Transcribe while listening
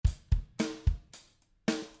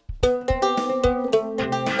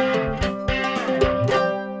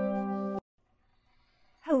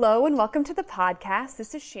Hello and welcome to the podcast.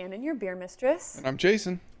 This is Shannon, your beer mistress. And I'm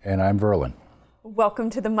Jason. And I'm Verlin. Welcome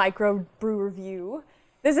to the Micro Brew Review.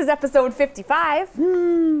 This is episode 55.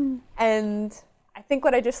 And I think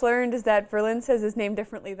what I just learned is that Verlin says his name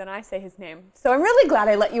differently than I say his name. So I'm really glad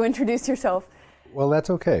I let you introduce yourself. Well, that's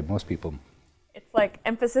okay. Most people. It's like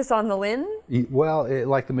emphasis on the Lin. Well,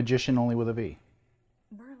 like the magician, only with a V.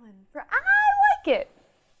 Verlin. I like it.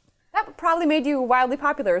 That probably made you wildly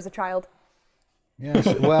popular as a child. Yes.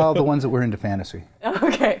 Well, the ones that were into fantasy.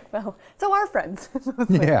 Okay. Well, so our friends.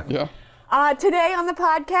 Yeah. Today on the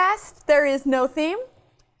podcast, there is no theme.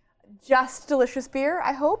 Just delicious beer,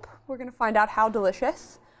 I hope. We're going to find out how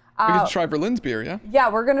delicious. We can try Verlin's beer, yeah?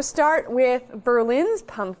 Yeah, we're going to start with Verlin's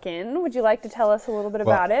Pumpkin. Would you like to tell us a little bit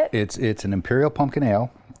about it? It's an Imperial Pumpkin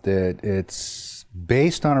Ale. It's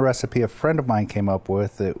based on a recipe a friend of mine came up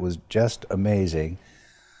with. It was just amazing.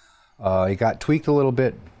 It got tweaked a little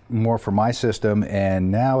bit more for my system,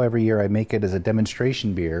 and now every year I make it as a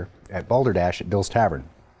demonstration beer at Balderdash at Bill's Tavern.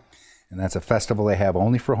 And that's a festival they have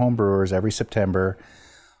only for home brewers every September.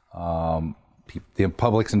 The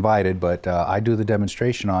public's invited, but I do the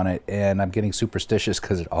demonstration on it, and I'm getting superstitious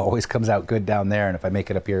because it always comes out good down there, and if I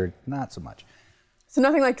make it up here, not so much. So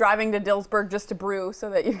nothing like driving to Dillsburg just to brew so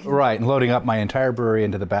that you can... Right, and loading up my entire brewery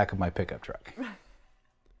into the back of my pickup truck.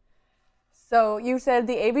 So you said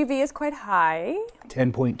the ABV is quite high.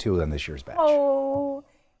 10.2 on this year's batch. Oh,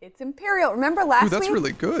 it's Imperial. Remember last week? Ooh, that's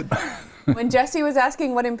really good. When Jesse was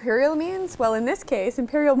asking what Imperial means? Well, in this case,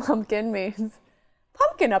 Imperial Pumpkin means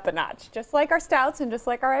pumpkin up a notch, just like our stouts and just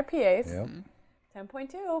like our IPAs. Yep. 10.2.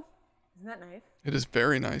 Isn't that nice? It is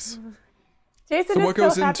very nice. Jason So is what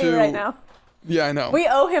goes so happy into- right now. Yeah, I know. We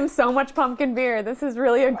owe him so much pumpkin beer. This is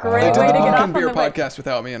really a great He did way the to get off Pumpkin on Beer the right. podcast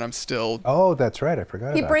without me, and I'm still... Oh, that's right. I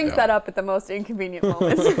forgot He about brings that. that up at the most inconvenient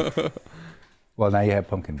moments. Well, now you have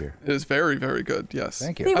pumpkin beer. It is very, very good, yes.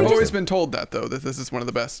 Thank you. See, we I've just- always been told that, though, that this is one of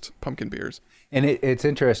the best pumpkin beers. And it's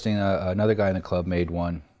interesting. Another guy in the club made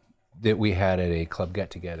one that we had at a club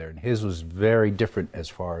get-together, and his was very different as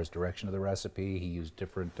far as direction of the recipe. He used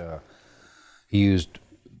different... he used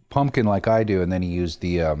pumpkin like I do, and then he used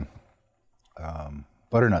the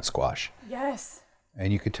butternut squash. Yes.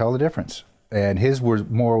 And you could tell the difference. And his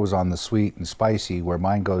was on the sweet and spicy, where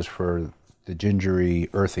mine goes for the gingery,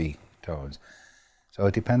 earthy tones. So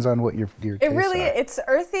it depends on what your It tastes really, are. it's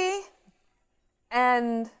earthy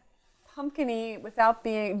and pumpkin-y without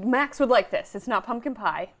being... Max would like this. It's not pumpkin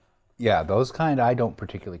pie. Yeah, those kind I don't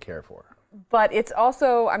particularly care for. But it's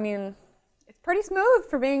also, I mean, it's pretty smooth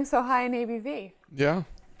for being so high in ABV. Yeah.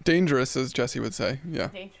 Dangerous, as Jesse would say. Yeah.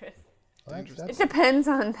 Dangerous. It That's, depends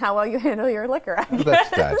on how well you handle your liquor, I guess.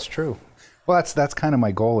 that's true. Well, that's kind of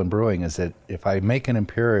my goal in brewing, is that if I make an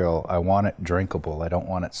Imperial, I want it drinkable. I don't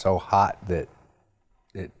want it so hot that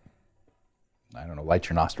it, I don't know, lights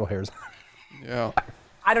your nostril hairs. Yeah.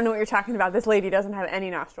 I don't know what you're talking about. This lady doesn't have any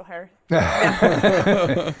nostril hair.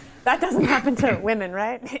 That doesn't happen to women,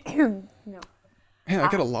 right? No. Man, I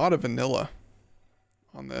get a lot of vanilla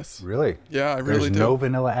on this. Really? Yeah, I really There's do. no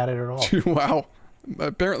vanilla added at all. Wow.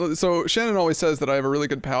 Apparently, so Shannon always says that I have a really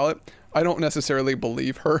good palate. I don't necessarily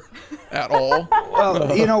believe her at all.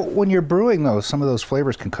 Well, you know, when you're brewing those, some of those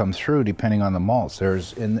flavors can come through depending on the malts.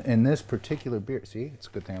 There's in this particular beer. See, it's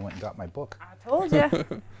a good thing I went and got my book. I told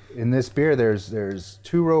you. In this beer, there's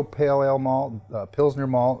two-row pale ale malt, Pilsner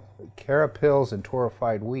malt, Cara Pils, and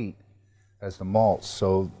torrefied wheat as the malts.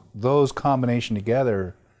 So those combination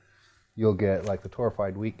together, you'll get, like, the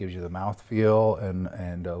torrefied wheat gives you the mouthfeel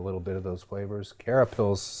and a little bit of those flavors. Cara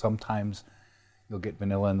Pils, sometimes you'll get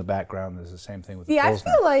vanilla in the background. There's the same thing with the See, I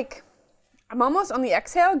Pilsner. feel like I'm almost on the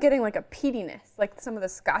exhale getting like a peatiness, like some of the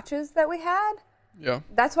scotches that we had. Yeah.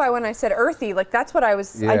 That's why when I said earthy, like that's what I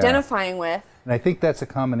was Yeah. identifying with. And I think that's a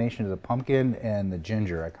combination of the pumpkin and the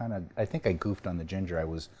ginger. I think I goofed on the ginger. I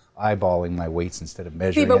was eyeballing my weights instead of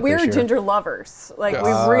measuring See, but it we're this year. ginger lovers. Like Yes.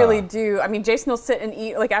 we really do. I mean, Jason will sit and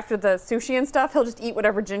eat, like after the sushi and stuff, he'll just eat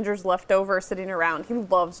whatever ginger's left over sitting around. He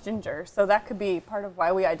loves ginger. So that could be part of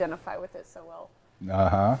why we identify with it so well.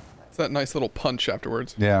 Uh-huh. It's that nice little punch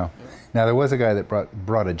afterwards. Yeah. Now, there was a guy that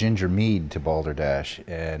brought a ginger mead to Balderdash,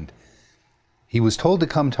 and he was told to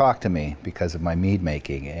come talk to me because of my mead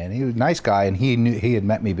making. And he was a nice guy, and he had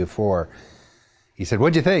met me before. He said,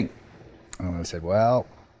 "What'd you think?" And I said, "Well,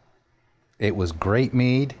 it was great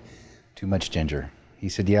mead, too much ginger." He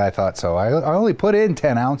said, "Yeah, I thought so. I only put in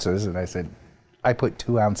 10 ounces." And I said, "I put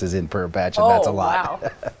 2 ounces in per batch, and that's a lot."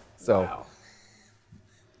 Wow. So, Wow.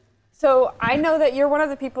 So I know that you're one of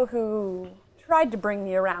the people who tried to bring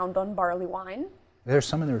me around on barley wine. there's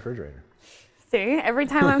some in the refrigerator. See, every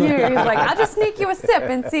time I'm here, he's like, I'll just sneak you a sip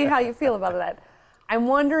and see how you feel about that. I'm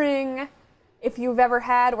wondering if you've ever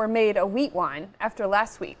had or made a wheat wine after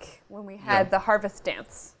last week when we had the harvest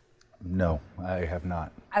dance. No, I have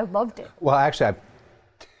not. I loved it. Well, actually, I've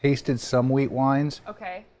tasted some wheat wines,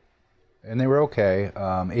 Okay. and they were okay.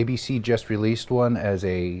 ABC just released one as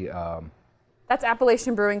a, That's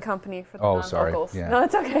Appalachian Brewing Company for the sorry. non-locals. Yeah. No,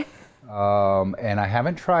 it's okay. and I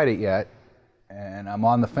haven't tried it yet, and I'm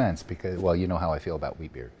on the fence because, well, you know how I feel about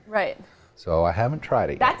wheat beer. Right. So I haven't tried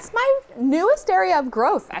it yet. That's my newest area of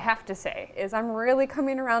growth, I have to say, is I'm really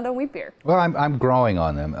coming around on wheat beer. Well, I'm growing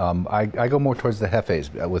on them. I go more towards the Hefes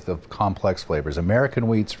with the complex flavors. American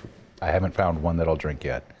wheats, I haven't found one that I'll drink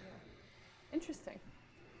yet. Interesting.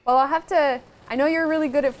 Well, I'll have to, I know you're really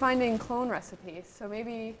good at finding clone recipes, so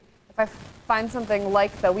maybe if I find something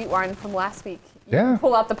like the wheat wine from last week, you can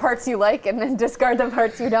pull out the parts you like and then discard the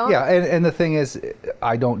parts you don't. Yeah, and the thing is,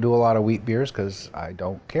 I don't do a lot of wheat beers because I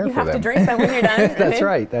don't care You for them. have to drink them when you're done.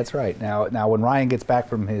 That's right. Now, when Ryan gets back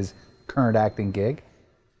from his current acting gig,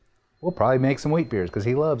 we'll probably make some wheat beers because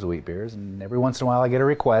he loves wheat beers, and every once in a while I get a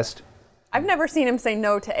request. I've never seen him say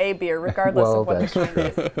no to a beer, regardless Well, of what the kind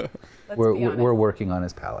is. Let's be honest. We're working on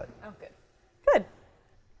his palate. Oh, good. Good.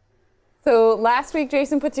 So last week,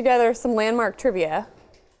 Jason put together some landmark trivia,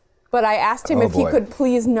 but I asked him if he could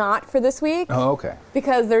please not for this week. Oh, okay.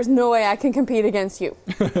 Because there's no way I can compete against you.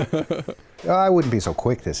 I wouldn't be so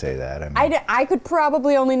quick to say that. I mean, I could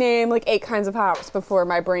probably only name like 8 kinds of hops before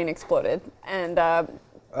my brain exploded. And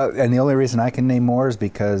the only reason I can name more is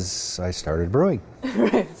because I started brewing.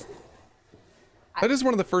 That is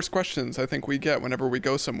one of the first questions I think we get whenever we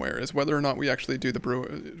go somewhere, is whether or not we actually do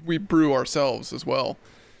we brew ourselves as well.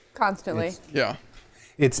 Constantly. Yeah.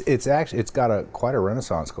 It's got quite a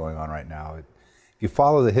renaissance going on right now. If you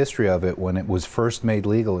follow the history of it, when it was first made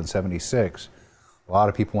legal in '76, a lot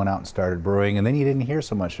of people went out and started brewing, and then you didn't hear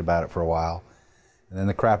so much about it for a while. And then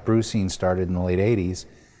the craft brew scene started in the late '80s,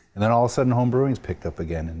 and then all of a sudden home brewing's picked up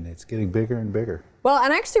again, and it's getting bigger and bigger. Well,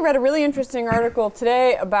 and I actually read a really interesting article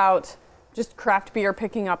today about just craft beer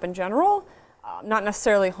picking up in general, not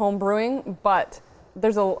necessarily home brewing, but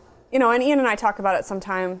there's and Ian and I talk about it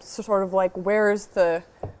sometimes, sort of like where's the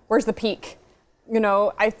peak?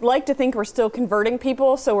 I like to think we're still converting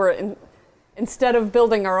people, so instead of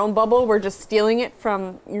building our own bubble, we're just stealing it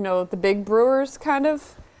from, the big brewers kind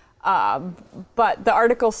of. But the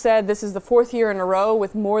article said this is the 4th year in a row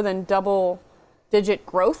with more than double-digit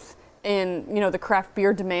growth in the craft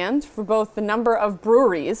beer demand for both the number of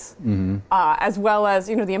breweries as well as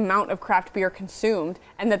the amount of craft beer consumed,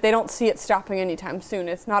 and that they don't see it stopping anytime soon.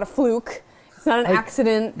 It's not a fluke, it's not an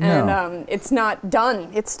accident, and it's not done.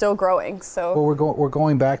 It's still growing. So we're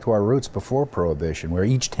going back to our roots before Prohibition, where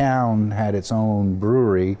each town had its own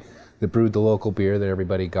brewery that brewed the local beer that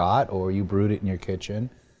everybody got, or you brewed it in your kitchen.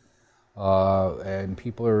 And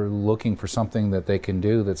people are looking for something that they can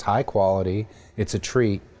do that's high quality. It's a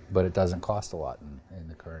treat, but it doesn't cost a lot in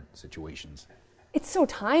the current situations. It's so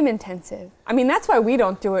time intensive. I mean, that's why we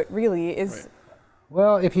don't do it really, is... Right.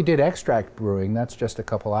 Well, if you did extract brewing, that's just a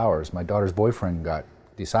couple hours. My daughter's boyfriend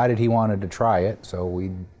decided he wanted to try it, so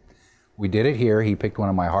we did it here. He picked one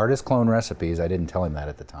of my hardest clone recipes. I didn't tell him that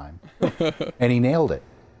at the time. And he nailed it.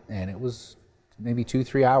 And it was maybe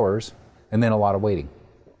 2-3 hours, and then a lot of waiting.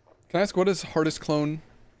 Can I ask, what is hardest clone?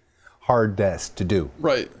 Hardest to do.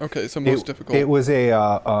 Right. Okay. So most difficult. It was a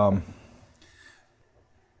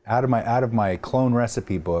out of my clone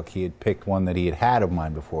recipe book. He had picked one that he had of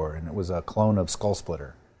mine before, and it was a clone of Skull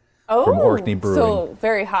Splitter from Orkney Brewing. So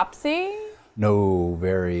very hopsy. No,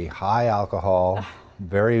 very high alcohol,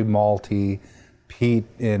 very malty, peat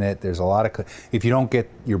in it. There's a lot of. If you don't get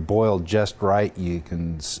your boil just right, you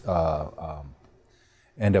can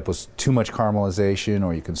end up with too much caramelization,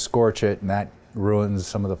 or you can scorch it, and that ruins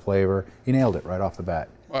some of the flavor. He nailed it right off the bat.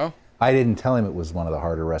 Wow. I didn't tell him it was one of the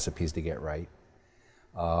harder recipes to get right.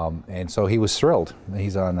 And so he was thrilled.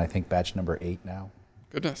 He's on, I think, batch number 8 now.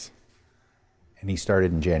 Goodness. And he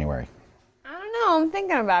started in January. I don't know. I'm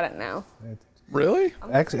thinking about it now. Really?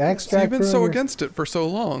 Extract So you've been so brewing. against it for so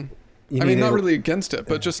long. You I mean, need not a- really against it,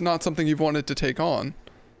 but just not something you've wanted to take on.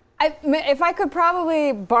 If I could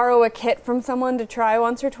probably borrow a kit from someone to try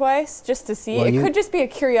once or twice, just to see. Well, It you- could just be a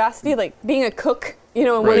curiosity, like being a cook, and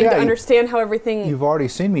wanting Yeah, to you- understand how everything... You've already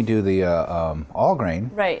seen me do the all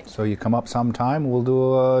grain. Right. So you come up sometime, we'll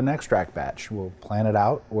do an extract batch. We'll plan it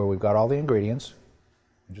out where we've got all the ingredients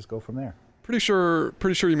and just go from there. Pretty sure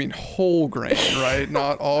you mean whole grain, right?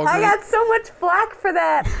 Not all I grain. got so much flack for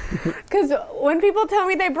that. Because when people tell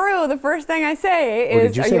me they brew, the first thing I say Or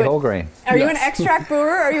is, did you say whole grain? Are you an Yes. extract brewer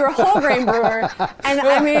or are you a whole grain brewer? And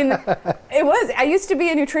I mean, I used to be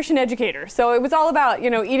a nutrition educator, so it was all about,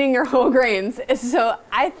 eating your whole grains. So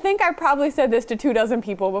I think I probably said this to 24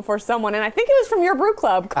 people before someone, and I think it was from your brew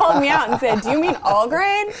club, called me out and said, "Do you mean all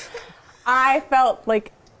grain?" I felt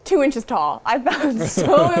like 2 inches tall. I felt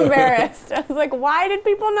so embarrassed. I was like, why did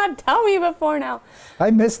people not tell me before now? I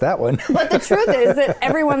missed that one. But the truth is that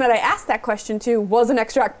everyone that I asked that question to was an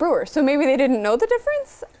extract brewer. So maybe they didn't know the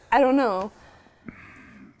difference? I don't know.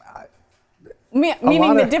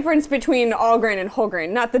 Meaning the difference between all grain and whole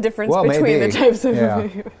grain, not the difference between the types of...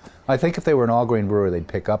 Yeah. I think if they were an all grain brewer, they'd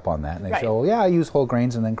pick up on that. And they'd say, well, yeah, I use whole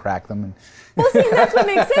grains and then crack them. And Well, see, that's what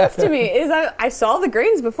makes sense to me, is I saw the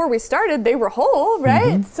grains before we started. They were whole,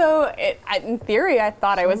 right? Mm-hmm. So in theory, I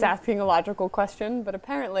thought I was asking a logical question, but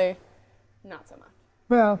apparently not so much.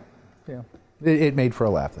 well, yeah, it made for a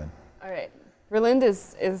laugh then. All right. Verlind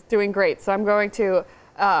is doing great, so I'm going to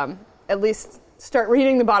at least start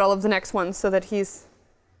reading the bottle of the next one so that he's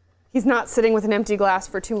not sitting with an empty glass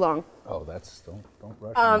for too long. Oh, don't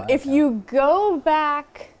rush. on that. If you go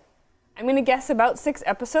back, I'm going to guess about 6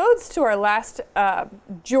 episodes to our last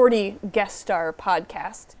Geordie guest star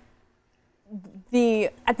podcast.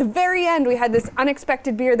 At the very end, we had this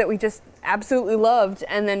unexpected beer that we just absolutely loved,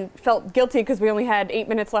 and then felt guilty because we only had 8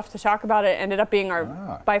 minutes left to talk about it. Ended up being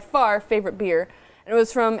our by far favorite beer, and it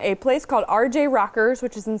was from a place called R.J. Rockers,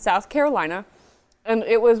 which is in South Carolina, and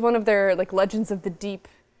it was one of their Legends of the Deep.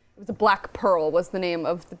 It was a Black Pearl was the name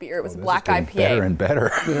of the beer. It was a black IPA. Better and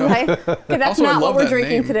better. Right? Okay, that's Also, I not what love we're that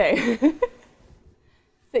drinking name. today.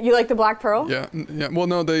 So you like the Black Pearl? Yeah. Well,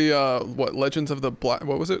 no, the Legends of the Black.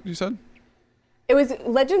 What was it you said? It was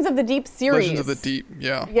Legends of the Deep series. Legends of the Deep.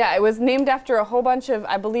 Yeah. Yeah, it was named after a whole bunch of,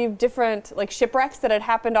 I believe, different shipwrecks that had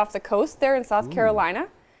happened off the coast there in South Carolina.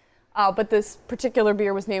 But this particular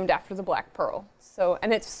beer was named after the Black Pearl. So,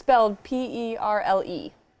 and it's spelled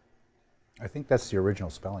P-E-R-L-E. I think that's the original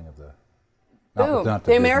spelling of the. Boom. Not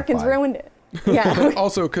The Americans Disney ruined it. Yeah.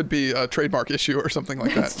 Also, could be a trademark issue or something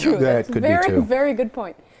like that. That's true. Yeah, That's it could be very, too. very good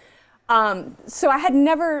point. So I had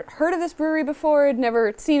never heard of this brewery before, had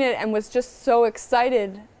never seen it, and was just so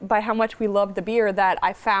excited by how much we loved the beer that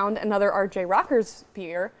I found another R.J. Rockers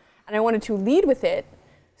beer, and I wanted to lead with it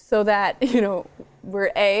so that,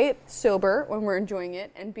 we're A, sober when we're enjoying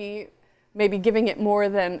it, and B, maybe giving it more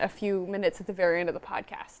than a few minutes at the very end of the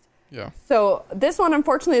podcast. Yeah. So this one,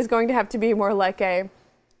 unfortunately, is going to have to be more like a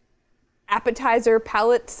appetizer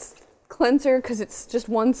palate cleanser because it's just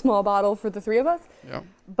one small bottle for the 3 of us. Yeah.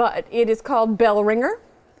 But it is called Bell Ringer,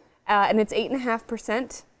 and it's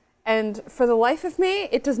 8.5%. And for the life of me,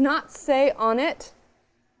 it does not say on it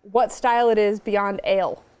what style it is beyond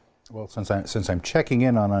ale. Well, since I'm checking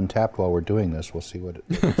in on Untapped while we're doing this, we'll see what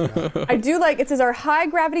it's got. I do like, it says our high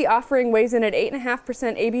gravity offering weighs in at 8.5%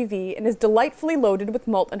 ABV and is delightfully loaded with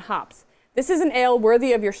malt and hops. This is an ale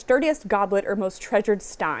worthy of your sturdiest goblet or most treasured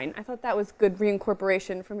stein. I thought that was good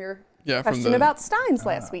reincorporation from your question about steins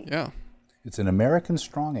last week. Yeah. It's an American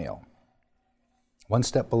strong ale. 1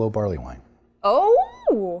 step below barley wine.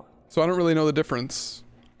 Oh! So I don't really know the difference.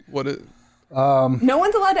 What it? No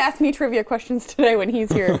one's allowed to ask me trivia questions today when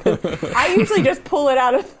he's here. 'Cause I usually just pull it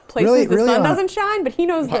out of places the sun doesn't shine, but he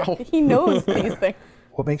knows that he knows these things.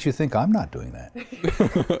 What makes you think I'm not doing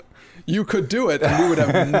that? You could do it, and we would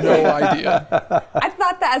have no idea. I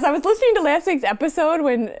thought that as I was listening to last week's episode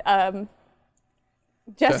when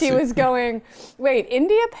Jesse was going, wait,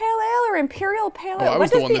 India Pale Ale or Imperial Pale Ale? I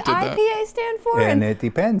was What the does one the that did that. IPA stand for? And it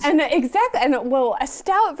depends. And exactly, and well, a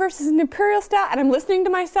stout versus an imperial stout, and I'm listening to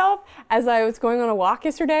myself as I was going on a walk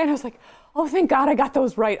yesterday, and I was like, oh, thank God I got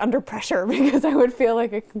those right under pressure, because I would feel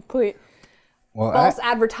like a complete false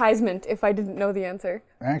advertisement if I didn't know the answer.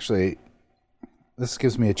 Actually, this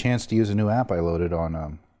gives me a chance to use a new app I loaded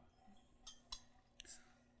on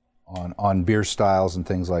beer styles and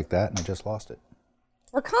things like that, and I just lost it.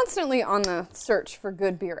 We're constantly on the search for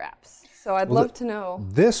good beer apps, so I'd love to know.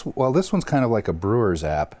 This one's kind of like a brewer's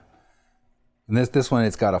app. And this one,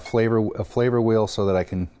 it's got a flavor wheel so that I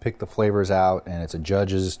can pick the flavors out, and it's a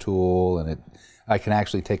judge's tool, and I can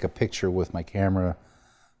actually take a picture with my camera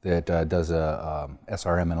that does a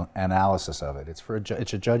SRM analysis of it. It's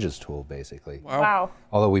a judge's tool, basically. Wow.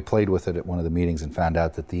 Although we played with it at one of the meetings and found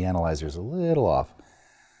out that the analyzer's a little off.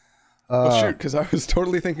 Well, shoot, because I was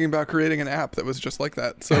totally thinking about creating an app that was just like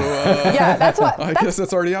that. So Yeah, that's what. I guess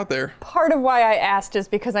that's already out there. Part of why I asked is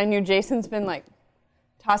because I knew Jason's been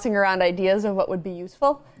tossing around ideas of what would be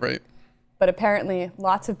useful. Right. but apparently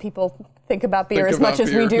lots of people think about beer Think as much about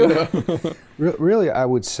as we beer, do. Really, I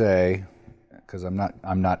would say, because I'm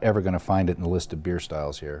not ever going to find it in the list of beer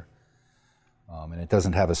styles here, and it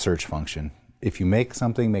doesn't have a search function. If you make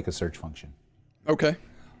something, make a search function. Okay.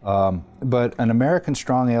 But an American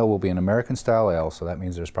strong ale will be an American style ale, so that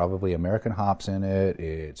means there's probably American hops in it.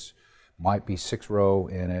 It's might be 6-row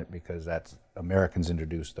in it because that's Americans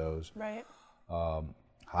introduced those. Right.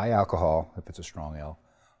 High alcohol if it's a strong ale.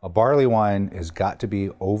 A barley wine has got to be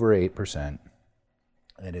over 8%,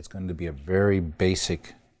 and it's going to be a very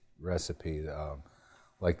basic recipe.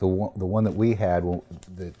 Like the one that we had,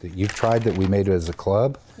 that you've tried that we made as a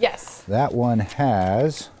club. Yes. That one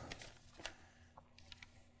has,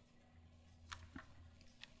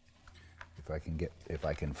 if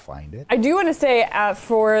I can find it. I do want to say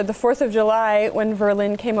for the 4th of July, when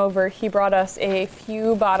Verlin came over, he brought us a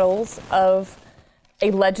few bottles of a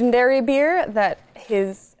legendary beer that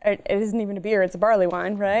it isn't even a beer, it's a barley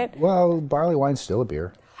wine, right? Well, barley wine's still a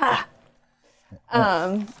beer. That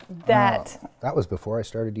was before I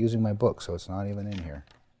started using my book, so it's not even in here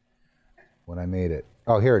when I made it.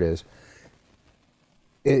 Oh, here it is.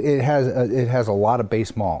 It has a lot of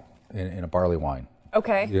base malt in a barley wine.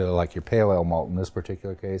 Okay. You know, like your pale ale malt in this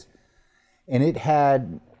particular case.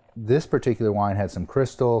 And this particular wine had some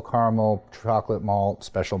crystal, caramel, chocolate malt,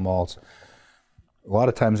 special malts. A lot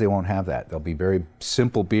of times they won't have that. They'll be very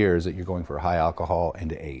simple beers that you're going for high alcohol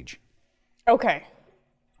and to age. Okay.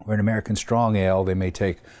 Or an American strong ale, they may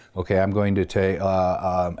take, I'm going to take,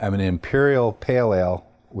 I'm an imperial pale ale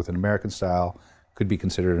with an American style, could be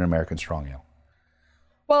considered an American strong ale.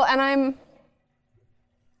 Well, and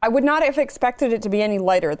I would not have expected it to be any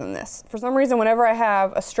lighter than this. For some reason, whenever I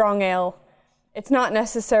have a strong ale, it's not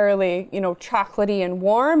necessarily, chocolatey and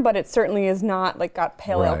warm, but it certainly is not like got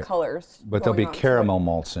pale ale colors. But there'll be caramel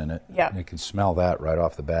malts in it. Yeah. You can smell that right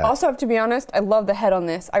off the bat. Also, have to be honest, I love the head on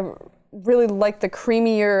this. I really like the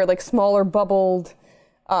creamier, like smaller bubbled.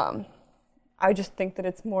 I just think that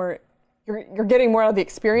it's more, you're getting more out of the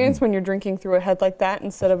experience when you're drinking through a head like that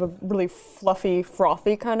instead of a really fluffy,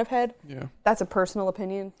 frothy kind of head. Yeah. That's a personal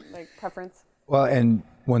opinion, like preference. Well, and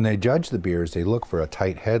when they judge the beers, they look for a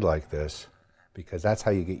tight head like this because that's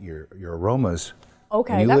how you get your aromas.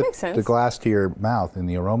 Okay, when you that lift makes sense. the glass to your mouth and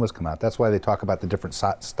the aromas come out. That's why they talk about the different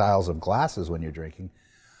styles of glasses when you're drinking.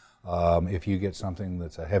 If you get something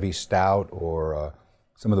that's a heavy stout or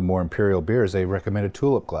some of the more imperial beers, they recommend a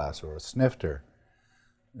tulip glass or a snifter.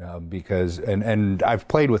 Because I've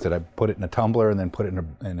played with it. I put it in a tumbler and then put it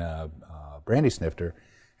in a brandy snifter,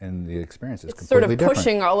 and the experience is completely different. Sort of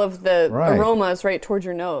pushing all of the aromas right towards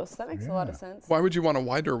your nose. That makes a lot of sense. Why would you want a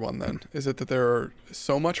wider one then? Is it that there are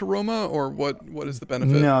so much aroma, or what is the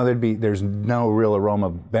benefit? No, there's no real aroma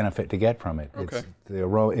benefit to get from it. Okay.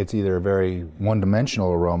 It's either a very one-dimensional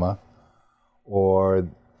aroma, or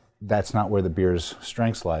that's not where the beer's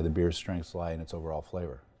strengths lie. The beer's strengths lie in its overall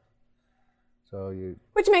flavor.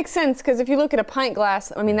 Which makes sense, because if you look at a pint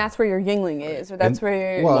glass, I mean, that's where your Yuengling is, or that's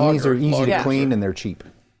where your... Well, these are easy lager, to clean sure. and they're cheap.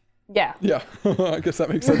 Yeah. Yeah, I guess that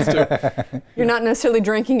makes sense too. You're not necessarily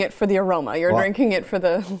drinking it for the aroma. You're drinking it for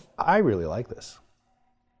the... I really like this.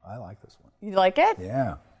 I like this one. You like it?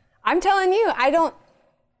 Yeah. I'm telling you,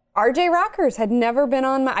 RJ Rockers had never been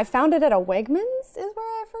on I found it at a Wegmans is where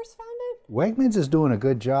I first found it. Wegmans is doing a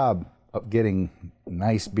good job of getting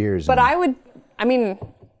nice beers. But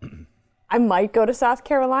I might go to South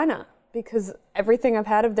Carolina because everything I've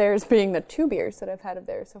had of theirs, being the 2 beers that I've had of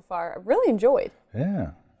theirs so far, I've really enjoyed.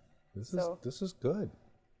 Yeah. This is good.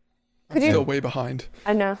 Still way behind.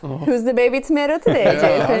 I know. Who's the baby tomato today, Yeah,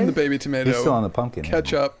 Jason? I'm the baby tomato. He's still on the pumpkin.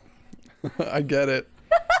 Catch up. I get it.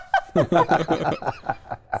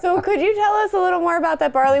 So could you tell us a little more about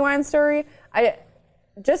that barley wine story?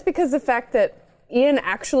 Just because the fact that Ian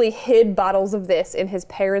actually hid bottles of this in his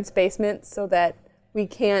parents' basement so that we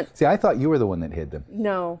can't... See, I thought you were the one that hid them.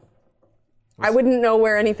 No. I wouldn't know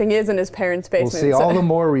where anything is in his parents' basement. Well, see, all the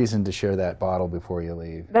more reason to share that bottle before you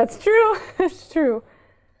leave. That's true. That's true.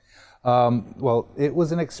 Well, it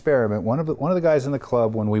was an experiment. One of the guys in the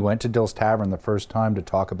club, when we went to Dill's Tavern the first time to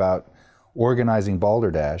talk about organizing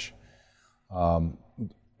Balderdash,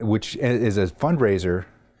 which is a fundraiser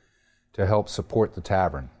to help support the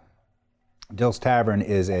tavern. Dill's Tavern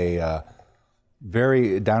is down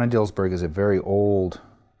in Dillsburg is a very old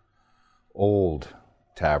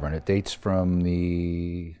tavern. It dates from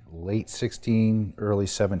the late early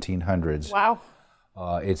 1700s. Wow.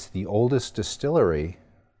 It's the oldest distillery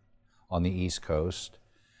on the East Coast.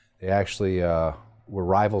 They actually were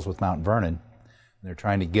rivals with Mount Vernon. And they're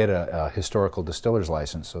trying to get a historical distiller's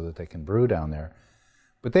license so that they can brew down there.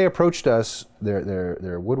 But they approached us,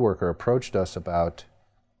 their woodworker approached us about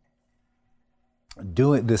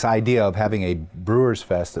doing this idea of having a Brewers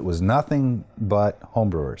Fest that was nothing but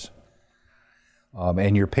homebrewers.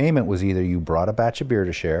 And your payment was either you brought a batch of beer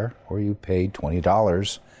to share or you paid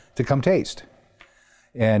 $20 to come taste.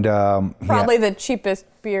 And probably the cheapest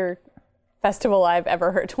beer festival I've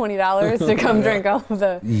ever heard, $20 to come drink all of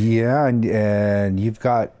the... Yeah, and you've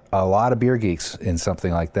got a lot of beer geeks in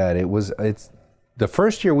something like that. It's the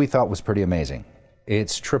first year we thought was pretty amazing.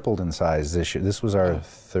 It's tripled in size this year. This was our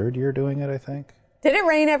third year doing it, I think. Did it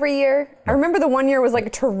rain every year? I remember the one year was like a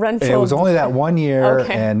torrential... It was only that one year,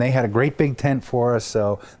 Okay. and they had a great big tent for us,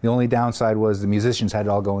 so the only downside was the musicians had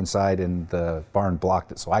to all go inside, and the barn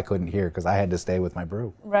blocked it, so I couldn't hear because I had to stay with my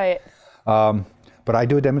brew. Right. But I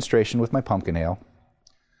do a demonstration with my pumpkin ale.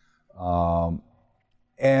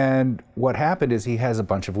 And what happened is he has a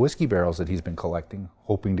bunch of whiskey barrels that he's been collecting,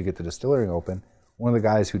 hoping to get the distillery open. One of the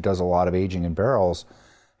guys who does a lot of aging in barrels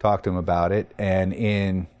talked to him about it, and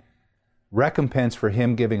in recompense for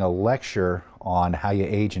him giving a lecture on how you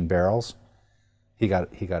age in barrels, he got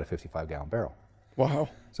a 55-gallon barrel. Wow.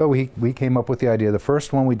 So we came up with the idea. The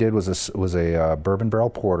first one we did was a bourbon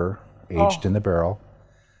barrel porter aged in the barrel.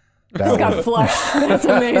 It's got flushed. That's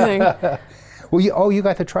amazing. Well, you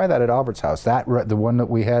got to try that at Albert's house. The one that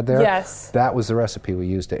we had there. Yes. That was the recipe we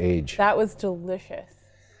used to age. That was delicious.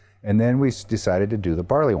 And then we decided to do the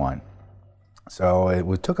barley wine. So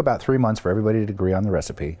it took about 3 months for everybody to agree on the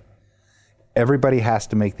recipe. Everybody has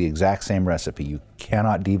to make the exact same recipe. You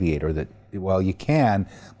cannot deviate, you can,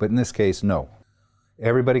 but in this case, no.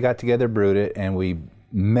 Everybody got together, brewed it, and we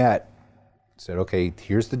met, said, okay,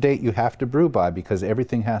 here's the date you have to brew by because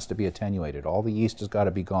everything has to be attenuated. All the yeast has got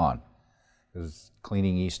to be gone because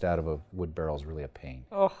cleaning yeast out of a wood barrel is really a pain.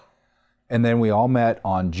 Oh. And then we all met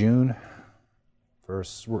on June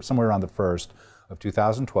 1st, somewhere around the 1st of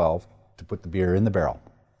 2012 to put the beer in the barrel.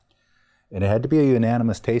 And it had to be a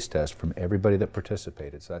unanimous taste test from everybody that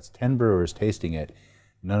participated. So that's 10 brewers tasting it.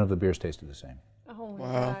 None of the beers tasted the same. Oh my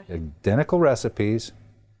Wow. gosh. Identical recipes.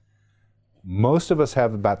 Most of us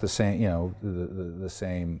have about the same, the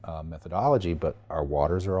same methodology, but our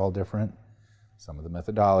waters are all different. Some of the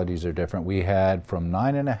methodologies are different. We had from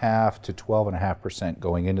 9.5% to 12.5%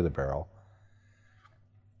 going into the barrel.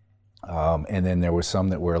 And then there were some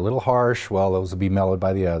that were a little harsh. Well, those would be mellowed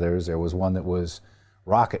by the others. There was one that was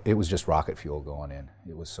it was just rocket fuel going in.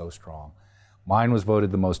 It was so strong. Mine was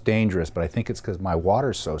voted the most dangerous, but I think it's because my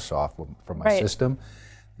water's so soft from my system.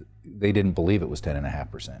 They didn't believe it was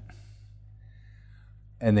 10.5%.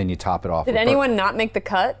 And then you top it off. Did anyone not make the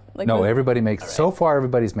cut? No, everybody makes. Right. So far,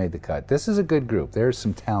 everybody's made the cut. This is a good group. There's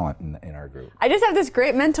some talent in our group. I just have this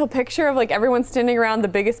great mental picture of everyone standing around the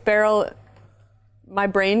biggest barrel my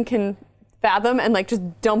brain can fathom and just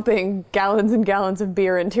dumping gallons and gallons of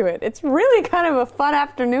beer into it. It's really kind of a fun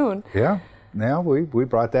afternoon. Yeah. Now we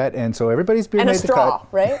brought that, and so everybody's beer and made a straw,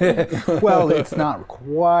 the cut. Right? Well, it's not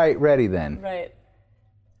quite ready then. Right.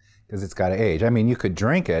 Because it's got to age. I mean, you could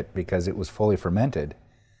drink it because it was fully fermented.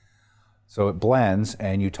 So it blends,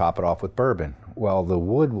 and you top it off with bourbon. Well, the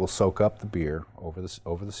wood will soak up the beer over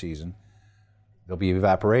the season. There'll be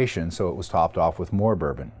evaporation, so it was topped off with more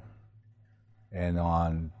bourbon. And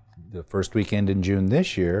on the first weekend in June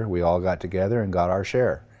this year, we all got together and got our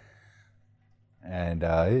share. And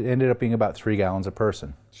it ended up being about 3 gallons a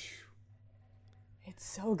person. It's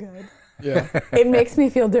so good. Yeah. It makes me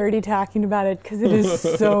feel dirty talking about it because it is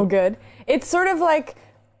so good. It's sort of like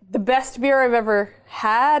the best beer I've ever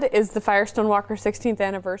had is the Firestone Walker 16th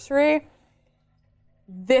anniversary.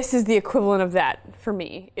 This is the equivalent of that for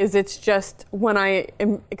me. It's just when I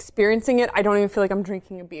am experiencing it, I don't even feel like I'm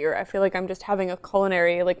drinking a beer. I feel like I'm just having a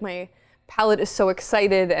culinary, my palate is so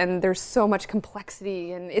excited and there's so much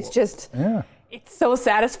complexity and it's just, It's so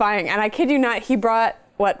satisfying. And I kid you not, he brought,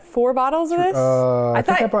 4 bottles of this? I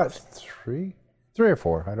think I brought 3 or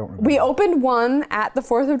 4, I don't remember. We opened one at the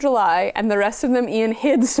 4th of July, and the rest of them Ian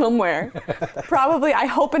hid somewhere. Probably, I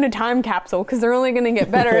hope, in a time capsule, because they're only going to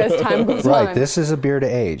get better as time goes on. Right, this is a beer to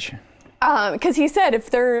age. Because he said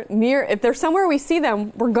if they're somewhere we see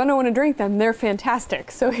them, we're going to want to drink them. They're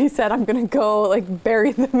fantastic. So he said, I'm going to go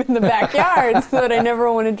bury them in the backyard so that I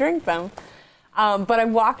never want to drink them. But I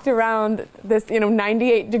walked around this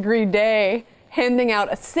 98-degree day handing out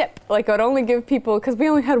a sip. I'd only give people, because we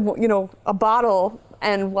only had, a bottle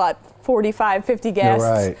and 45, 50 guests.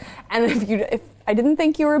 Right. And if I didn't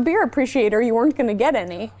think you were a beer appreciator, you weren't going to get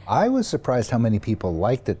any. I was surprised how many people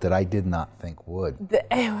liked it that I did not think would.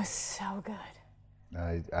 It was so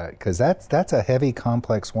good. Because that's a heavy,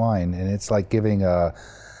 complex wine, and it's like giving a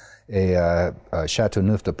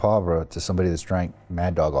Chateauneuf de Pauvre to somebody that's drank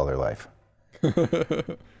Mad Dog all their life.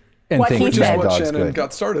 And Which is what Dog's Shannon good.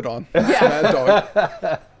 got started on. Mad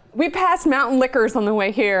Dog. We passed Mountain Liquors on the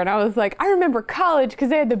way here, and I was like, I remember college because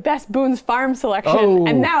they had the best Boone's Farm selection, Oh.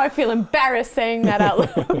 and now I feel embarrassed saying that out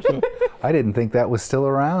loud. I didn't think that was still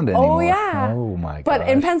around anymore. Oh, yeah. Oh, my God. But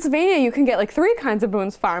in Pennsylvania, you can get like 3 kinds of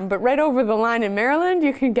Boone's Farm, but right over the line in Maryland,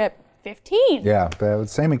 you can get 15. Yeah, but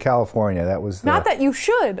same in California. That was Not that you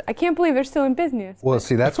should. I can't believe they're still in business. Well,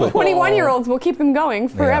 see, that's what 21-year-olds will keep them going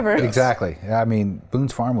forever. Yeah, exactly. I mean,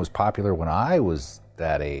 Boone's Farm was popular when I was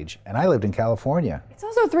that age, and I lived in California. It's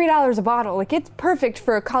also $3 a bottle. Like, it's perfect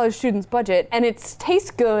for a college student's budget, and it tastes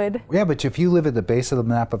good. Yeah, but if you live at the base of the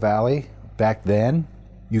Napa Valley, back then,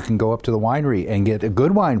 you can go up to the winery and get a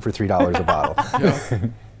good wine for $3 a bottle.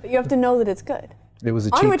 But you have to know that it's good. It was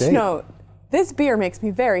a On cheap which date. note, this beer makes me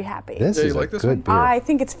very happy. This Yeah, you is like a this good one? beer. I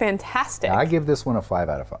think it's fantastic. I give this one a 5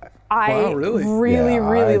 out of 5. I Wow, really? really, Yeah,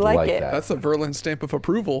 really I like like it. that. That's the Verlin stamp of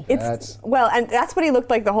approval. It's well, and that's what he looked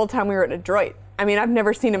like the whole time we were at Detroit. I mean, I've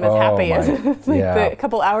never seen him as Oh, happy as my- like yeah. the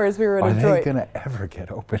couple hours we were at Are Detroit. they going to ever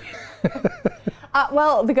get open?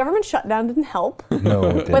 Well, the government shutdown didn't help. No,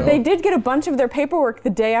 it But they didn't. did get a bunch of their paperwork the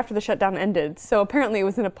day after the shutdown ended. So apparently it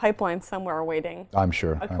was in a pipeline somewhere waiting, I'm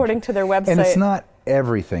sure. according to their website. And it's not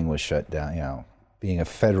everything was shut down. You know, being a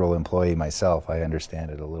federal employee myself, I understand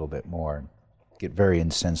it a little bit more. Get very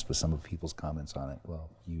incensed with some of people's comments on it. Well,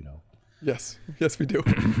 you know. Yes, yes, we do.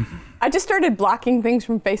 I just started blocking things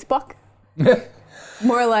from Facebook.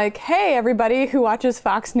 More like, hey, everybody who watches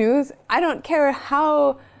Fox News, I don't care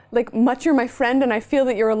how much you're my friend and I feel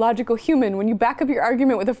that you're a logical human. When you back up your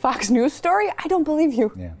argument with a Fox News story, I don't believe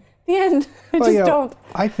you. Yeah. The end. I Well, just you know, don't.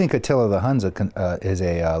 I think Attila the Hun's is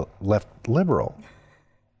a left liberal.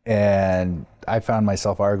 And I found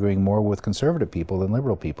myself arguing more with conservative people than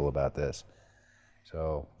liberal people about this.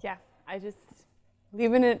 So, Yeah, I just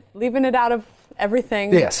leaving it out of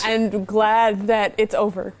everything. Yes. And glad that it's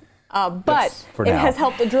over. But Yes, for it now. has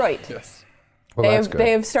helped Adroit. Yes. well, that's good.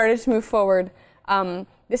 They have started to move forward.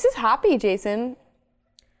 This is hoppy, Jason.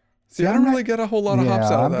 See, I don't really get a whole lot of hops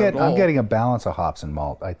out of that at all. I'm getting a balance of hops and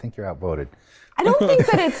malt. I think you're outvoted. I don't think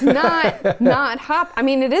that it's not hop. I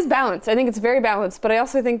mean, it is balanced. I think it's very balanced, but I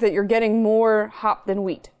also think that you're getting more hop than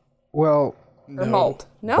wheat Well, or malt.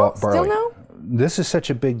 No, barley. still no. This is such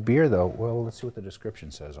a big beer, though. Well, let's see what the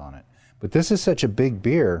description says on it. But this is such a big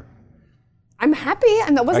beer. I'm happy,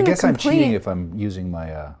 and that I wasn't guess a I'm complaint. cheating if I'm using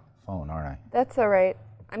my phone, aren't I? That's all right.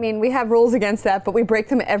 I mean, we have rules against that, but we break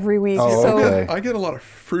them every week. Oh, so okay. I get a lot of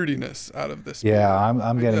fruitiness out of this. Yeah, beer.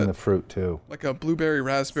 I'm getting get- the fruit too. Like a blueberry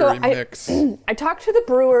raspberry mix. I talked to the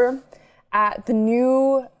brewer at the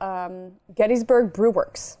new Gettysburg Brew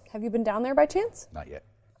Works. Have you been down there by chance? Not yet.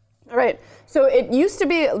 All right. So it used to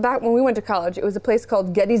be, back when we went to college, it was a place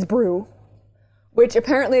called Getty's Brew, which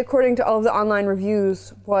apparently, according to all of the online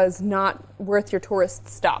reviews, was not worth your tourist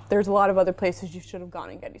stop. There's a lot of other places you should have gone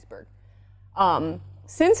in Gettysburg.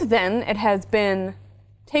 Since then, it has been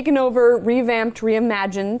taken over, revamped,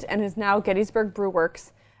 reimagined, and is now Gettysburg Brew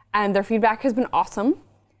Works. And their feedback has been awesome.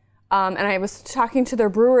 And I was talking to their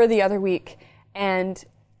brewer the other week, and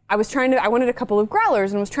I wanted a couple of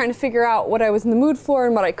growlers and was trying to figure out what I was in the mood for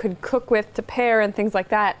and what I could cook with to pair and things like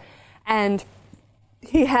that. And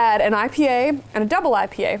he had an IPA and a double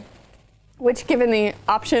IPA, which, given the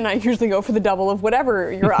option, I usually go for the double of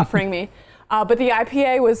whatever you're offering me. But the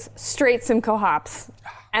IPA was straight Simcoe hops.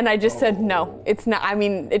 And I just said, no, it's not. I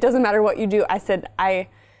mean, it doesn't matter what you do. I said,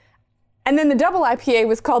 and then the double IPA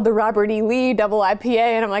was called the Robert E. Lee double IPA.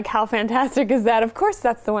 And I'm like, how fantastic is that? Of course,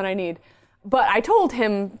 that's the one I need. But I told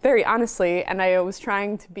him very honestly, and I was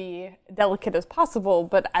trying to be delicate as possible,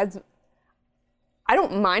 but I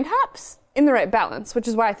don't mind hops in the right balance, which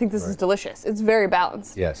is why I think this is delicious. It's very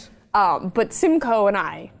balanced. Yes. But Simcoe and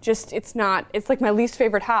I, it's like my least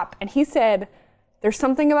favorite hop. And he said, there's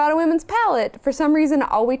something about a women's palate. For some reason,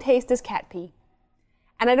 all we taste is cat pee.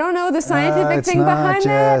 And I don't know the scientific thing behind It's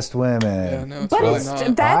not that. just women. Yeah, no, it's But really it's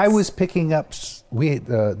not. that's, I was picking up.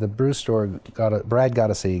 The brew store Brad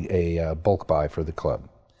got us a bulk buy for the club,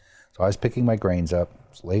 so I was picking my grains up.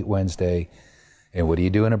 It's late Wednesday, and what do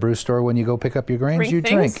you do in a brew store when you go pick up your grains? Bring You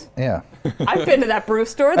things? drink. Yeah. I've been to that brew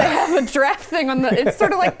store. They have a draft thing on it's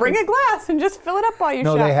sort of like bring a glass and just fill it up while you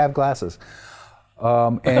No, shop. they have glasses.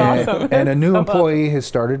 And awesome. and a new So employee has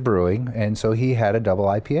started brewing, and so he had a double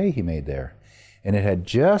IPA he made there, and it had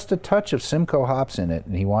just a touch of Simcoe hops in it,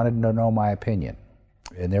 and he wanted to know my opinion.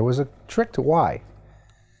 And there was a trick to why.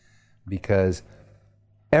 Because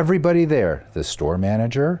everybody there, the store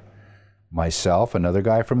manager, myself, another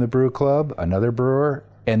guy from the brew club, another brewer,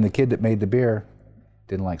 and the kid that made the beer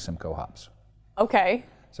didn't like Simcoe hops. Okay.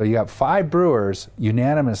 So you got 5 brewers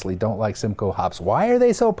unanimously don't like Simcoe hops. Why are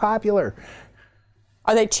they so popular?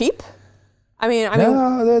 Are they cheap? I mean,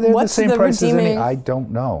 No, they're the what's same the price as any. redeeming? I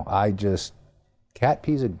don't know. Cat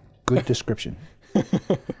pea's a good description.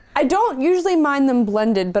 I don't usually mind them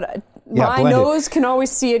blended, but Yeah, my blended. nose can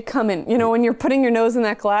always see it coming. You know, when you're putting your nose in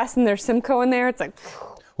that glass and there's Simcoe in there, it's like,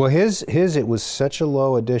 Well, his it was such a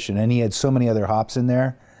low addition, and he had so many other hops in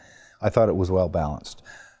there. I thought it was well balanced.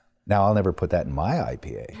 Now I'll never put that in my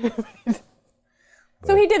IPA.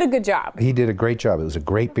 so he did a good job. He did a great job. It was a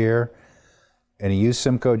great beer, and he used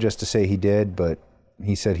Simcoe just to say he did, but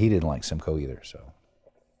he said he didn't like Simcoe either. So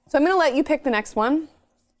I'm going to let you pick the next one.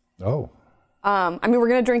 oh. I mean, we're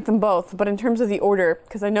going to drink them both, but in terms of the order,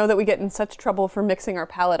 because I know that we get in such trouble for mixing our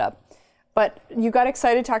palate up. But you got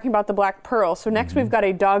excited talking about the Black Pearl. So next we've got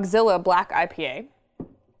a Dogzilla Black IPA.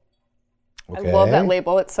 Okay. I love that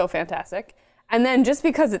label. It's so fantastic. And then just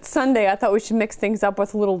because it's Sunday, I thought we should mix things up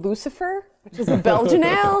with a little Lucifer, which is a Belgian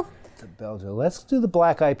ale. The Belgian. Let's do the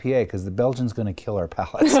black IPA because the Belgian's going to kill our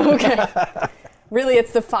palates. Okay. Really,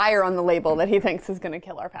 it's the fire on the label that he thinks is going to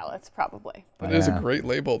kill our palates, probably. That is a great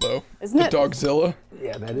label, though. Isn't the it? Dogzilla.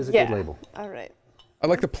 Yeah, that is a Yeah. good label. All right. I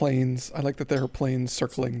like the planes. I like that there are planes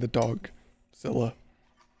circling the Dogzilla.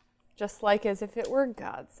 Just like as if it were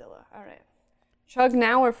Godzilla. All right. Chug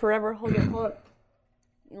now or forever hold your heart.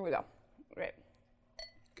 Here we go. Great.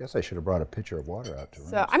 Guess I should have brought a pitcher of water out to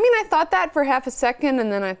So, I mean, I thought that for half a second,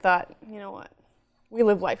 and then I thought, you know what? We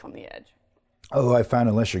live life on the edge. Oh, I found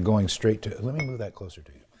unless you're going straight to. Let me move that closer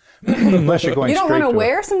to you. Unless you're going You don't straight want to to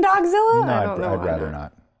wear some Dogzilla? No, I don't know. I'd why rather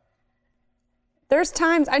not. There's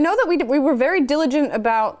times, I know that we were very diligent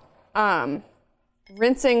about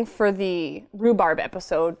rinsing for the rhubarb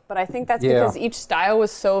episode, but I think that's Yeah. because each style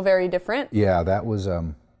was so very different. Yeah, that was.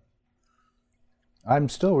 I'm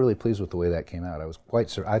still really pleased with the way that came out. I was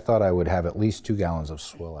I thought I would have at least 2 gallons of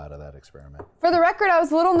swill out of that experiment. For the record, I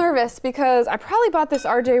was a little nervous because I probably bought this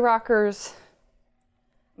RJ Rockers,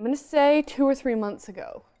 I'm going to say 2 or 3 months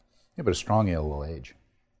ago. Yeah, but a strong ale will age.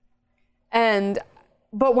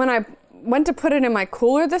 But when I went to put it in my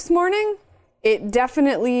cooler this morning, it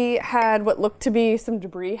definitely had what looked to be some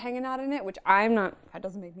debris hanging out in it, which that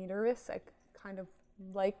doesn't make me nervous. I kind of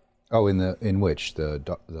like Oh, in which the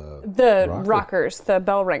Rockers, the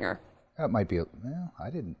bell ringer. That might be. I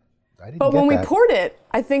didn't. But get when we that. poured it,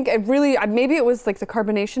 I think it really, maybe it was like the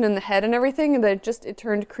carbonation in the head and everything, and that it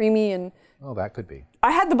turned creamy. And Oh, that could be.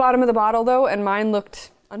 I had the bottom of the bottle though, and mine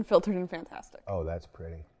looked unfiltered and fantastic. Oh, that's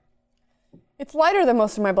pretty. It's lighter than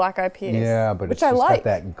most of my black IPAs. Yeah, but which it's I just like. got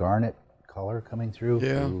that garnet color coming through.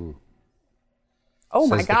 Yeah. Ooh. Oh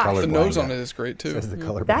my Says the gosh, color The blind nose on guy. it is great, too. Says the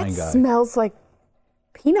color that blind guy. smells like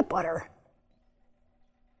peanut butter.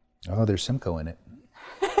 Oh, there's Simcoe in it.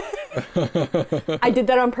 I did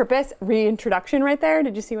that on purpose. Reintroduction right there.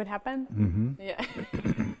 Did you see what happened? Mm-hmm.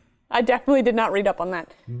 Yeah. I definitely did not read up on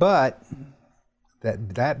that. But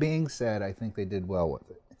that being said, I think they did well with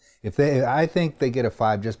it. I think they get a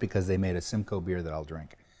 5 just because they made a Simcoe beer that I'll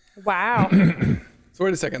drink. Wow. So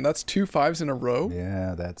wait a second. That's 2 5s in a row?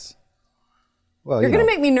 Yeah, that's. Well, You're you going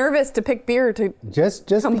know, to make me nervous to pick beer to just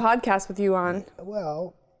come podcast with you on.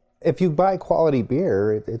 well, if you buy quality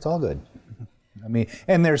beer, it's all good. I mean,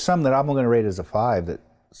 and there's some that I'm going to rate as a 5 that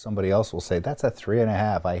somebody else will say that's a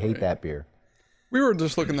 3.5. I hate that beer. We were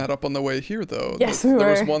just looking that up on the way here, though. Yes, There we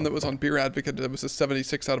was were. one that was on Beer Advocate that was a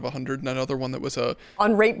 76 out of 100, and another one that was a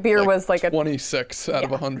On Rate Beer was like a 26 out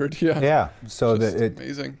of 100. Yeah. Yeah, so Just that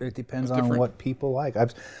amazing. it depends How on different. what people like.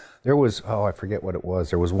 There was I forget what it was.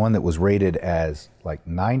 There was one that was rated as like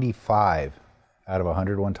 95 out of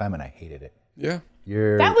 100 one time, and I hated it. Yeah.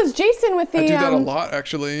 That was Jason with the I do that a lot,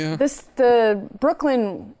 actually. Yeah. the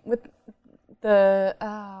Brooklyn with the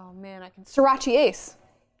Sriracha Ace.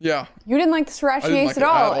 Yeah. You didn't like the Sriracha didn't Ace like at it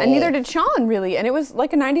all, at and neither all. did Sean really, and it was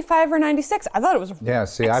like a 95 or 96. I thought it was Yeah,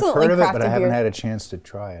 see, I've excellently heard of it, but I crafted haven't beer. had a chance to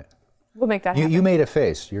try it. We'll make that happen. You made a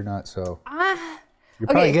face. You're not so. You're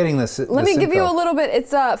probably okay, getting this. Let me give you a little bit.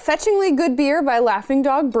 It's Fetchingly Good Beer by Laughing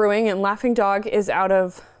Dog Brewing, and Laughing Dog is out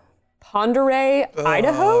of Ponderay,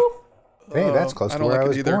 Idaho. Hey, that's close I to don't where like I it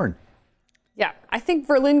was either. born. Yeah, I think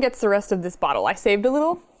Verlin gets the rest of this bottle. I saved a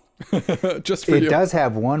little. Just for It you. does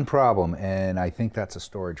have one problem, and I think that's a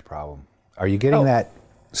storage problem. Are you getting Oh. that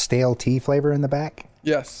stale tea flavor in the back?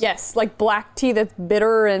 Yes. Yes, like black tea that's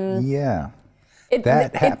bitter and Yeah. it,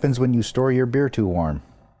 That it- happens when you store your beer too warm.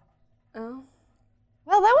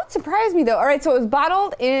 Well, that would surprise me though. All right, so it was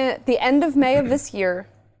bottled in the end of May of this year,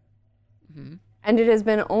 and it has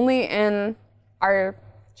been only in our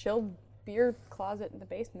chilled beer closet in the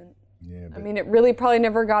basement. Yeah, I mean, it really probably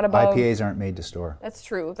never got above. IPAs aren't made to store. That's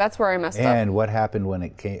true. That's where I messed up. And what happened when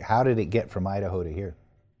it came? How did it get from Idaho to here?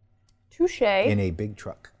 Touche. In a big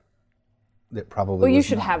truck. that probably. Well, you was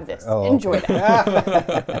should not- have this. Oh, Enjoy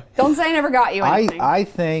that. Don't say I never got you anything. I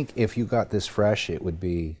think if you got this fresh, it would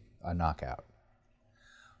be a knockout.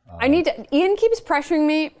 I need to. Ian keeps pressuring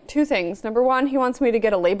me. 2 things. Number 1, he wants me to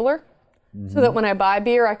get a labeler, so that when I buy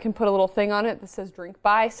beer, I can put a little thing on it that says "drink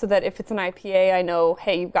by," so that if it's an IPA, I know,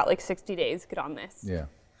 hey, you've got like 60 days. Get on this. Yeah.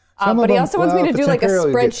 But he also wants me to do like a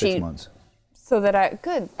spreadsheet, Months. so that I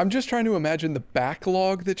good. I'm just trying to imagine the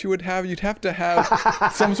backlog that you would have. You'd have to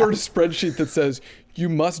have some sort of spreadsheet that says you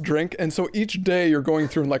must drink. And so each day you're going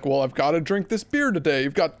through and like, well, I've got to drink this beer today.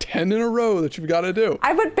 You've got 10 in a row that you've got to do.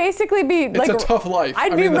 I would basically be It's like a tough life.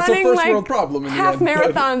 I'd I be mean, that's a running first like world problem in the half end,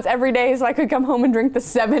 but- marathons every day, so I could come home and drink the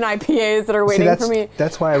 7 IPAs that are waiting for me.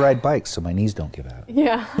 That's why I ride bikes, so my knees don't give out.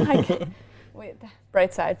 Yeah. Wait,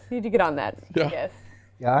 bright side. Need to get on that. Yeah. I guess.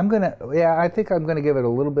 Yeah, I think I'm gonna give it a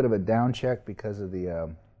little bit of a down check because of the.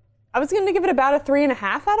 I was going to give it about a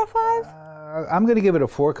 3.5 out of 5. I'm gonna give it a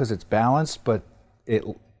 4 because it's balanced, but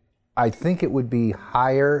I think it would be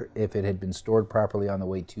higher if it had been stored properly on the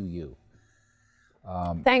way to you.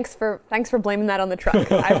 Thanks for blaming that on the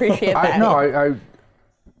truck. I appreciate that. I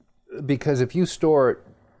because if you store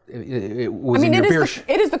it was in your beer.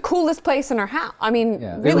 It is the coolest place in our house. I mean,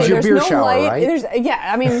 Yeah. It really, was your there's beer no shower, light. right?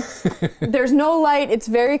 I mean, there's no light. It's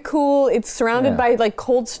very cool. It's surrounded Yeah. by like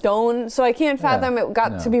cold stone, so I can't fathom it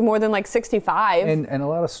got to be more than like 65. And a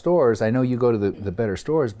lot of stores, I know you go to the better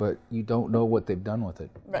stores, but you don't know what they've done with it.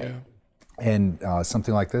 right. Yeah. And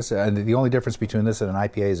something like this, and the only difference between this and an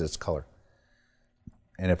IPA is its color.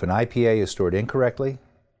 And if an IPA is stored incorrectly,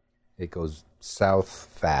 it goes south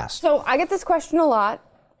fast. So I get this question a lot,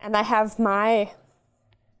 and I have my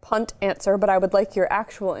punt answer, but I would like your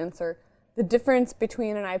actual answer. The difference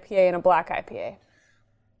between an IPA and a black IPA.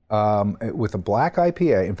 With a black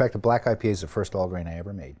IPA, in fact, a black IPA is the first all grain I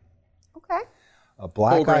ever made. Okay. A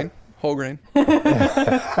black Whole grain.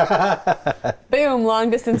 Boom, long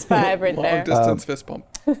distance 5 right Long there. distance fist pump.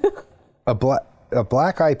 A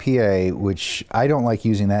black IPA, which I don't like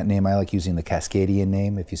using that name. I like using the Cascadian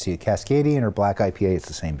name. If you see a Cascadian or black IPA, it's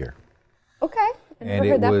the same beer. Okay. I've And never it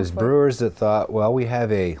heard that was before. brewers that thought, well, we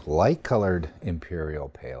have a light-colored Imperial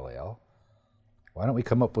Pale Ale. Why don't we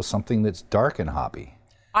come up with something that's dark and hoppy?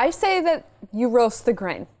 I say that you roast the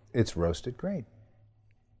grain. It's roasted grain.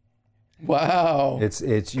 Wow. It's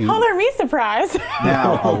you. Color me surprised.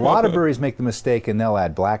 Now, a lot of breweries make the mistake and they'll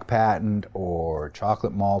add black patent or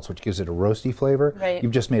chocolate malts, which gives it a roasty flavor. Right.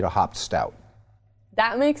 You've just made a hopped stout.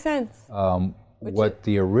 That makes sense. What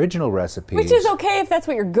the original recipes... Which is okay if that's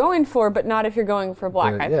what you're going for, but not if you're going for a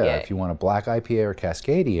black IPA. Yeah, if you want a black IPA or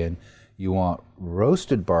Cascadian, you want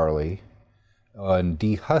roasted barley and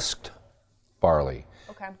dehusked barley.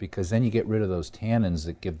 Okay. Because then you get rid of those tannins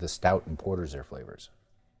that give the stout and porters their flavors.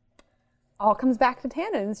 All comes back to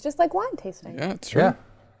tannins, just like wine tasting. Yeah, it's true.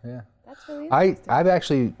 Yeah. That's really interesting. I've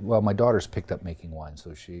actually, well, my daughter's picked up making wine,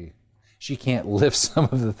 so she can't lift some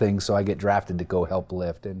of the things, so I get drafted to go help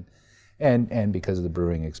lift, and because of the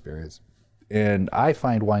brewing experience. And I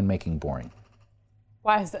find winemaking boring.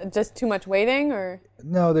 Why is that? Just too much waiting, or?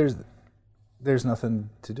 No, there's nothing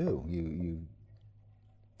to do. You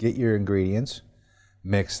get your ingredients,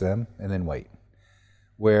 mix them, and then wait.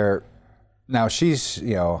 Where now she's,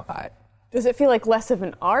 Does it feel like less of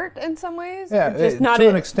an art in some ways? yeah, Or just not to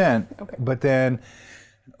an it? extent. Okay. But then,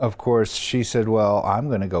 of course, she said, "Well, I'm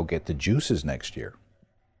going to go get the juices next year."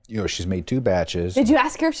 She's made 2 batches. Did you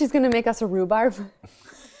ask her if she's going to make us a rhubarb?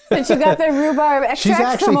 Since you got the rhubarb She's extract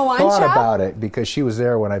actually from a wine thought shop? about it because she was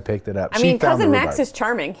there when I picked it up. I She mean, found the Cousin Max rhubarb. is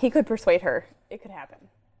charming. He could persuade her. It could happen.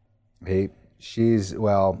 She's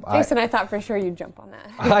Jason, I thought for sure you'd jump on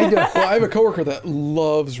that. I do. Well, I have a coworker that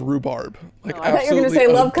loves rhubarb. Like, I thought you were going to say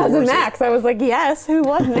love Cousin adores it. Max. I was like, yes, who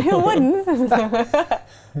wouldn't? Who wouldn't?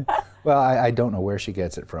 Well, I don't know where she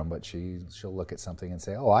gets it from, but she'll look at something and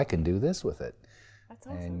say, "Oh, I can do this with it," That's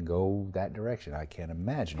awesome. and go that direction. I can't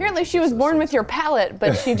imagine. where Apparently she gets was those born things with your from. palate,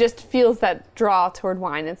 but she just feels that draw toward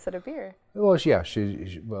wine instead of beer. Well, she's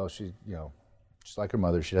just like her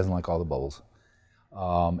mother. She doesn't like all the bubbles,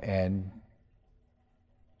 and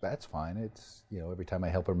that's fine. It's every time I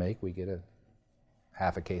help her make, we get a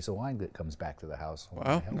half a case of wine that comes back to the house. when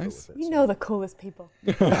I Wow, help her nice. with it. You know the coolest people.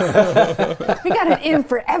 We got an in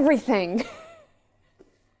for everything.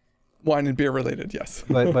 Wine and beer related, yes.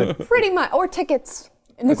 But Pretty much. Or tickets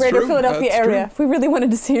in the That's greater true. Philadelphia That's area. true. If we really wanted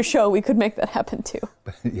to see a show, we could make that happen too.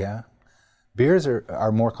 yeah, beers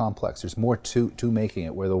are more complex. There's more to making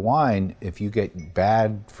it. Where the wine, if you get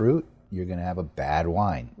bad fruit, you're going to have a bad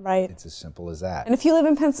wine. Right. It's as simple as that. And if you live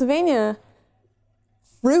in Pennsylvania,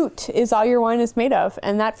 fruit is all your wine is made of.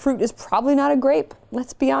 And that fruit is probably not a grape.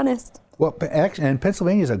 Let's be honest. Well, actually, and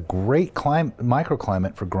Pennsylvania is a great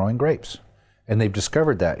microclimate for growing grapes. And they've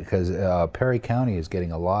discovered that because Perry County is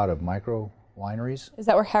getting a lot of micro wineries. Is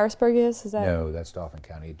that where Harrisburg is? Is that? No, that's Dauphin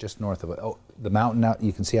County, just north of it. Oh, the mountain out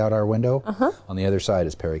you can see out our window. On the other side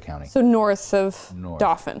is Perry County. So north of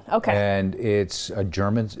Dauphin. Okay. And it's a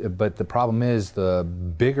German, but the problem is the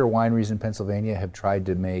bigger wineries in Pennsylvania have tried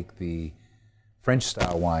to make the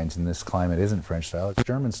French-style wines, and this climate isn't French-style, it's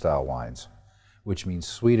German-style wines, which means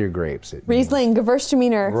sweeter grapes. Riesling,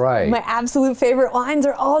 Gewürztraminer. Right. My absolute favorite wines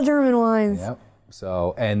are all German wines. Yep.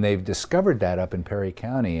 So, and they've discovered that up in Perry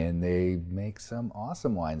County, and they make some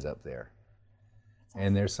awesome wines up there.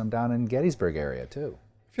 And there's some down in Gettysburg area too.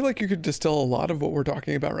 I feel like you could distill a lot of what we're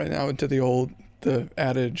talking about right now into the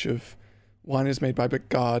adage of wine is made by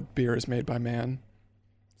God, beer is made by man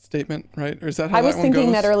statement, right? Or is that how that one goes? I was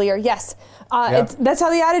thinking that earlier, yes. That's how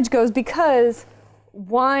the adage goes, because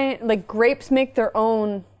wine, like grapes make their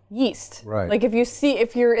own yeast. Right. Like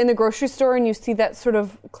if you're in the grocery store and you see that sort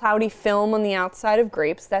of cloudy film on the outside of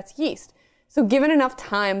grapes, that's yeast. So given enough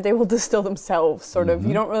time, they will distill themselves, sort of.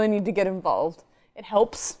 You don't really need to get involved. It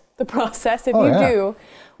helps the process if you do.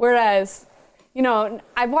 Whereas,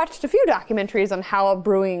 I've watched a few documentaries on how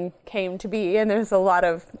brewing came to be, and there's a lot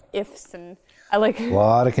of ifs and a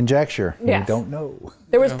lot of conjecture. Yes. We don't know.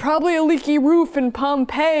 There was probably a leaky roof in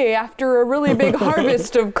Pompeii after a really big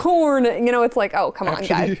harvest of corn. It's like, oh, come on,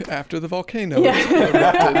 guys. After the volcano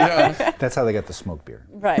erupted, That's how they got the smoked beer.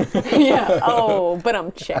 Right. Yeah. Oh, but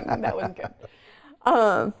I'm ching. That was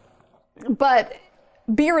good. But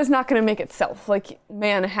beer is not going to make itself. Like,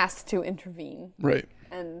 man has to intervene. Right.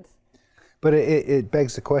 But it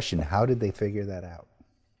begs the question, how did they figure that out?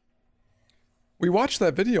 We watched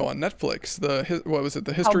that video on Netflix. What was it?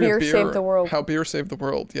 The history of beer. How beer saved the world. How beer saved the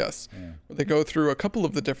world. Yes. Yeah. They go through a couple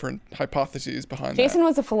of the different hypotheses behind Jason that.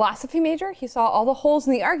 was a philosophy major. He saw all the holes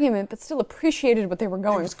in the argument, but still appreciated what they were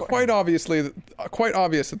going for. It was quite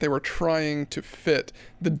obvious that they were trying to fit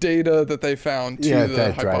the data that they found to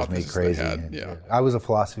the hypothesis they had. Yeah. I was a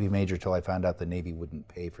philosophy major till I found out the Navy wouldn't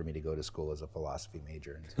pay for me to go to school as a philosophy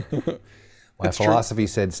major. My philosophy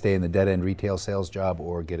said stay in the dead-end retail sales job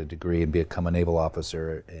or get a degree and become a naval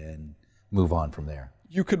officer and move on from there.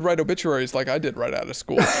 You could write obituaries like I did right out of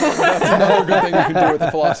school. That's another good thing you can do with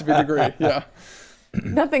a philosophy degree. Yeah.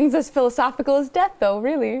 Nothing's as philosophical as death, though,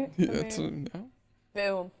 really. Yeah,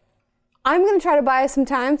 Boom. I'm going to try to buy us some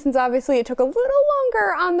time, since obviously it took a little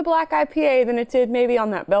longer on the Black IPA than it did maybe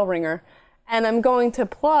on that Bell Ringer. And I'm going to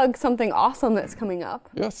plug something awesome that's coming up.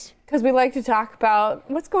 Yes. Because we like to talk about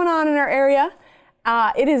what's going on in our area.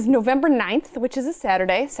 It is November 9th, which is a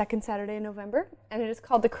Saturday, second Saturday in November, and it is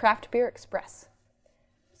called the Craft Beer Express.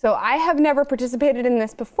 So I have never participated in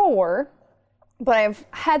this before, but I've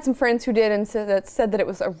had some friends who did and said that it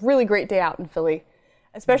was a really great day out in Philly,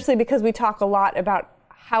 especially because we talk a lot about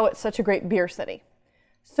how it's such a great beer city.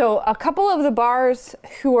 So a couple of the bars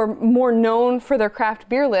who are more known for their craft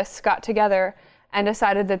beer lists got together and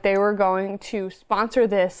decided that they were going to sponsor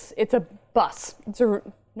this. It's a bus. It's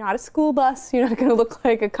not a school bus. You're not going to look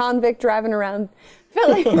like a convict driving around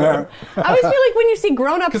Philly. I always feel like when you see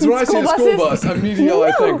grown-ups in school buses. Because when I see a school bus, immediately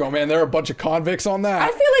I think, oh man, there are a bunch of convicts on that. I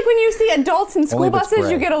feel like when you see adults in school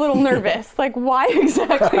buses, you get a little nervous. Like, why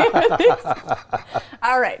exactly are these?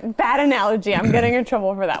 All right, bad analogy. I'm getting in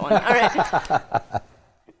trouble for that one. All right.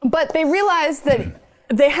 But they realized that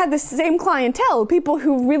they had the same clientele, people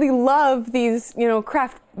who really love these,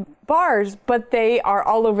 craft bars, but they are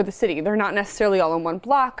all over the city. They're not necessarily all in one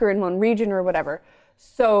block or in one region or whatever.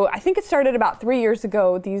 So I think it started about 3 years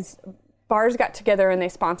ago. These bars got together and they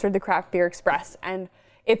sponsored the Craft Beer Express. And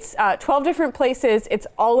it's 12 different places. It's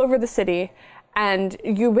all over the city. And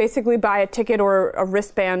you basically buy a ticket or a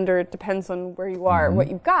wristband, or it depends on where you are, what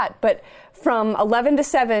you've got. But from 11 to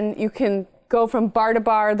 7, you can go from bar to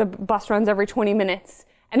bar. The bus runs every 20 minutes.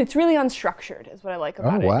 And it's really unstructured, is what I like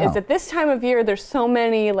about it. Is at this time of year, there's so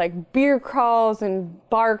many like beer crawls and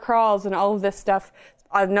bar crawls and all of this stuff.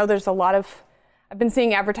 I know there's I've been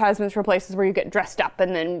seeing advertisements for places where you get dressed up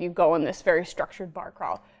and then you go on this very structured bar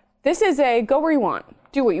crawl. This is a go where you want,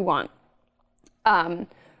 do what you want.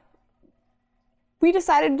 We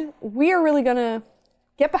decided we are really gonna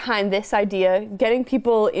get behind this idea, getting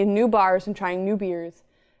people in new bars and trying new beers.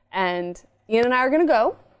 And Ian and I are gonna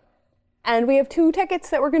go. And we have 2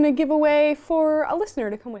 tickets that we're going to give away for a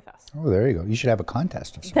listener to come with us. Oh, there you go. You should have a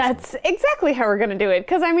contest of some That's exactly how we're going to do it.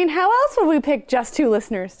 Because, how else would we pick just 2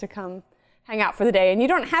 listeners to come hang out for the day? And you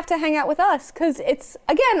don't have to hang out with us because it's,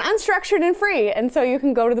 again, unstructured and free. And so you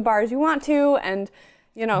can go to the bars you want to and,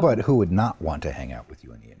 But who would not want to hang out with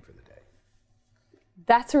you and Ian for the day?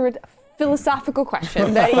 That's a philosophical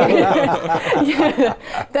question that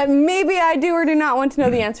that maybe I do or do not want to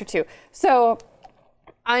know the answer to. So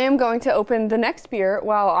I am going to open the next beer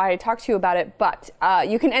while I talk to you about it, but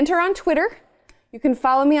you can enter on Twitter. You can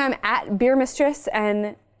follow me. I'm at Beer Mistress,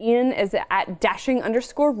 and Ian is at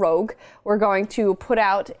 _rogue. We're going to put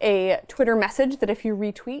out a Twitter message that if you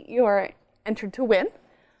retweet, you are entered to win.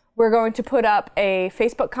 We're going to put up a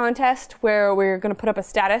Facebook contest where we're going to put up a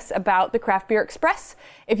status about the Craft Beer Express.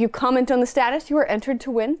 If you comment on the status, you are entered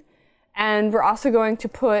to win. And we're also going to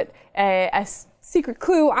put a secret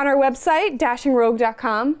clue on our website,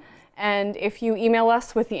 dashingrogue.com. And if you email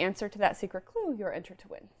us with the answer to that secret clue, you're entered to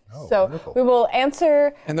win. Oh, so wonderful. we will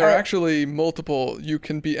answer. And there are actually multiple, you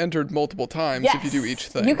can be entered multiple times if you do each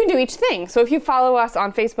thing. You can do each thing. So if you follow us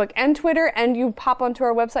on Facebook and Twitter and you pop onto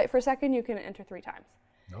our website for a second, you can enter 3 times.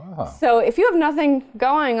 Oh. So if you have nothing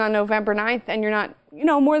going on November 9th and you're not,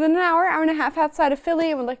 more than an hour and a half outside of Philly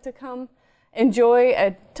and would like to come enjoy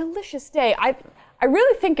a delicious day, I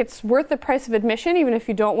really think it's worth the price of admission, even if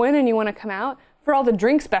you don't win and you want to come out, for all the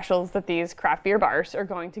drink specials that these craft beer bars are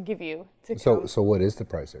going to give you. So what is the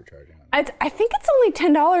price they're charging? I think it's only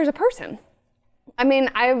 $10 a person. I mean,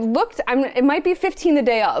 I've looked, it might be 15 the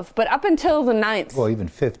day of, but up until the 9th. Well, even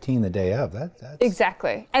 15 the day of, that's...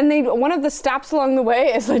 Exactly. And one of the stops along the way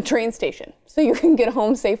is a train station, so you can get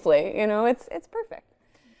home safely. It's perfect.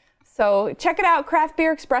 So check it out,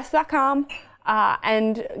 craftbeerexpress.com.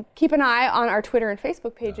 And keep an eye on our Twitter and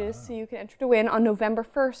Facebook pages so you can enter to win. On November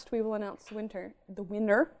 1st, we will announce the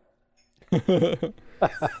winner.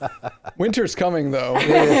 Winter's coming, though.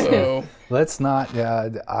 So. Let's not...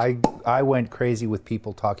 I went crazy with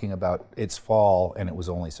people talking about it's fall, and it was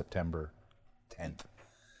only September 10th.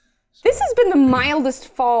 This has been the mildest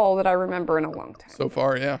fall that I remember in a long time. So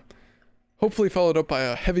far, yeah. Hopefully followed up by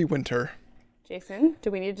a heavy winter. Jason, do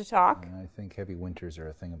we need to talk? I think heavy winters are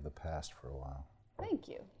a thing of the past for a while. Thank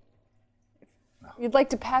you. If you'd like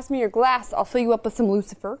to pass me your glass, I'll fill you up with some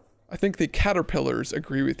Lucifer. I think the caterpillars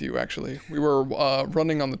agree with you, actually. We were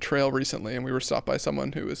running on the trail recently, and we were stopped by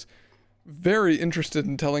someone who was very interested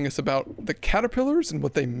in telling us about the caterpillars and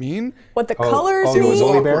what they mean. What the colors the mean?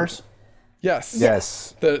 woolly bears? Yes.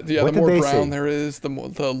 Yes. The What did more they brown say? there is, the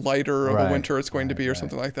lighter of a winter it's going to be, or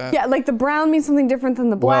something like that. Yeah, like the brown means something different than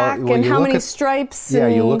the black, Well, and you how look many at- stripes. Yeah,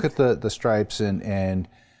 you and- look at the stripes, and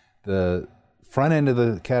the front end of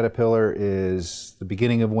the caterpillar is the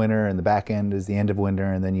beginning of winter, and the back end is the end of winter,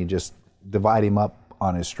 and then you just divide him up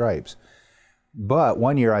on his stripes. But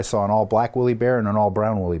one year I saw an all black woolly bear and an all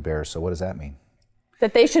brown woolly bear, so what does that mean?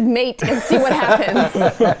 that they should mate and see what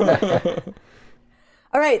happens.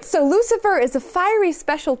 All right, so Lucifer is a fiery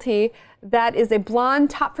specialty that is a blonde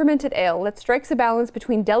top fermented ale that strikes a balance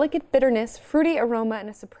between delicate bitterness, fruity aroma, and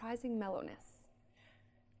a surprising mellowness.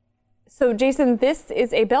 So Jason, this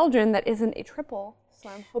is a Belgian that isn't a triple, so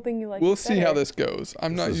I'm hoping you like it We'll see better. how this goes.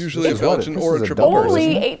 I'm not This is- usually a this is what it- Belgian this or is a a triple double, person.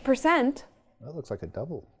 Only isn't 8%. That looks like a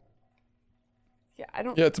double. Yeah, I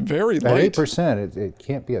don't. Yeah, it's very At light. 8%, it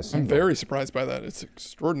can't be a I'm single. very surprised by that. It's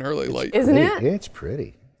extraordinarily light. Isn't it? It's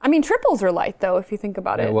pretty. I mean, triples are light though, if you think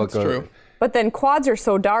about it. well, It's true. But then quads are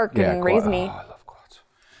so dark and raisiny. I love quads.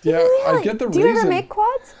 Yeah, I get the Do you reason. ever make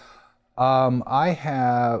quads? I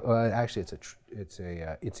have actually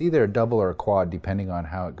it's either a double or a quad depending on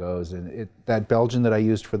how it goes. And that Belgian that I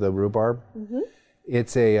used for the rhubarb,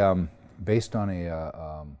 it's a based on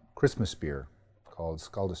a Christmas beer called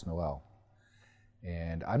Scaldus Noel,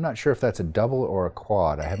 and I'm not sure if that's a double or a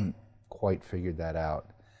quad. I haven't quite figured that out.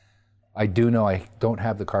 I do know I don't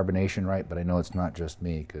have the carbonation right, but I know it's not just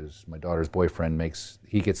me because my daughter's boyfriend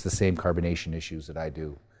gets the same carbonation issues that I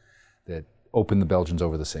do, that open the Belgians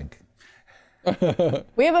over the sink.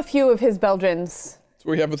 We have a few of his Belgians. That's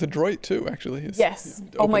what we have with the Droit too, actually. is Yes.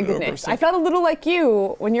 you Oh my open it over a goodness. I sink. felt a little like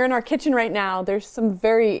you when you're in our kitchen right now. There's some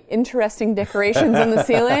very interesting decorations on the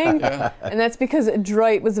ceiling, and that's because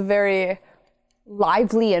Droit was a very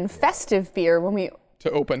lively and festive beer when we.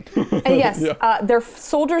 to open. And yes, Yeah. their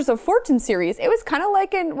Soldiers of Fortune series. It was kind of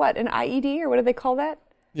like an IED, or what do they call that?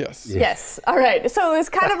 Yes. Yes. All right. So it was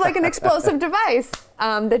kind of like an explosive device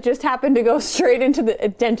that just happened to go straight into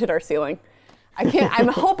it dented our ceiling. I'm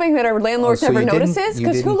hoping that our landlord So never you didn't- notices, you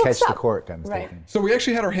because who didn't looks catch up? the cork, I'm Right. mistaken. So we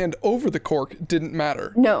actually had our hand over the cork. Didn't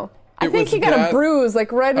matter. No. I It think was he got a that- bruise,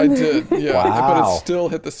 like right I in the... did, yeah. But Wow. it still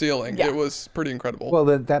hit the ceiling. Yeah. It was pretty incredible. Well,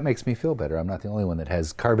 that makes me feel better. I'm not the only one that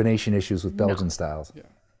has carbonation issues with Belgian styles. Yeah.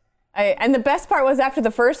 And the best part was after the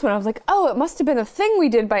first one, I was like, oh, it must have been a thing we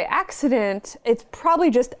did by accident. It's probably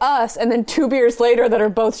just us. And then 2 beers later that are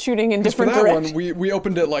both shooting in For different that directions. one, we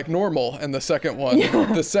opened it like normal, and the second one,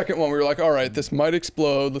 we were like, all right, this might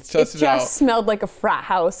explode. Let's It test just it out. smelled like a frat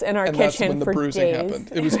house in our And that's kitchen when the for bruising days. happened.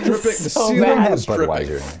 It was dripping. The so ceiling bad. was dripping.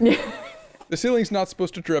 Budweiser. The ceiling's not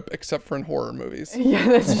supposed to drip except for in horror movies. Yeah,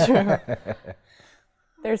 that's true.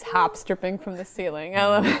 There's hops dripping from the ceiling. I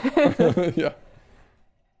love it. Yeah.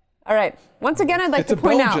 All right. Once again, I'd like It's to a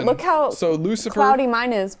point out, Belgian. look how So Lucifer. cloudy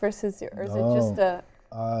mine is versus yours. Or is it just a...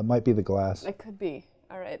 It might be the glass. It could be.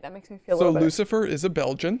 All right. That makes me feel a So little better. Lucifer is a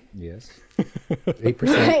Belgian. Yes. 8%.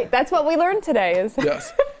 Hey, that's what we learned today. Is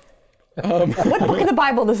Yes. what book of the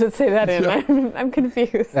Bible does it say that in? Yeah. I'm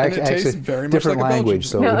confused. And it tastes very much different like a language,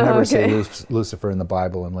 so Belgian. we No, never say okay. Lucifer in the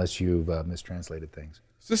Bible unless you've mistranslated things.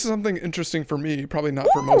 So this is something interesting for me, probably not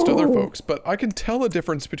for most other folks, but I can tell a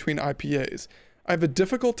difference between IPAs. I have a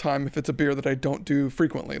difficult time if it's a beer that I don't do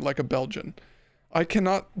frequently, like a Belgian. I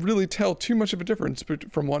cannot really tell too much of a difference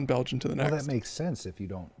from one Belgian to the Well, next. that makes sense if you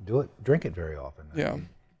don't drink it very often. Yeah.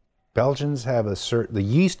 Belgians have the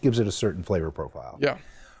yeast gives it a certain flavor profile. Yeah.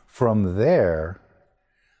 From there,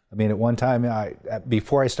 I mean, at one time,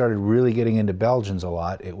 before I started really getting into Belgians a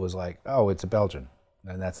lot, it was like, oh, it's a Belgian.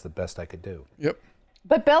 And that's the best I could do. Yep.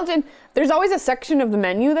 But Belgian, there's always a section of the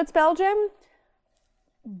menu that's Belgian,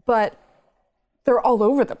 but they're all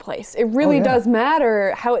over the place. It really yeah. does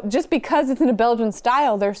matter just because it's in a Belgian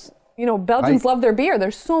style, there's, Belgians love their beer.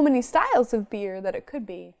 There's so many styles of beer that it could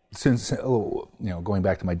be. Since, going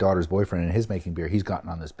back to my daughter's boyfriend and his making beer, he's gotten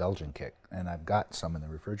on this Belgian kick. And I've got some in the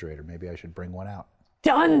refrigerator. Maybe I should bring one out.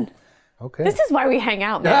 Done. Okay. This is why we hang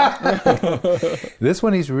out, man. This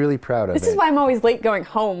one he's really proud of. This is why I'm always late going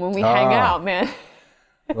home when we hang out, man.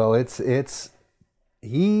 Well,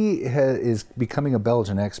 he is becoming a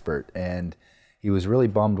Belgian expert, and he was really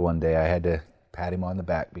bummed one day. I had to pat him on the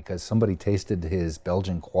back because somebody tasted his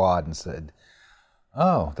Belgian quad and said,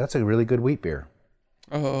 "Oh, that's a really good wheat beer."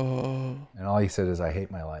 Oh. And all he said is, "I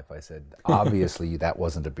hate my life." I said, "Obviously, that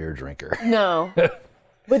wasn't a beer drinker." No.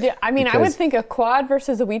 But I would Because- think a quad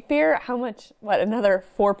versus a wheat beer, how much, another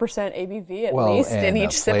 4% ABV at least and in the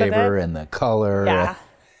each sip of flavor it? and the color. Yeah.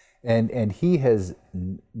 And he has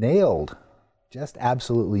just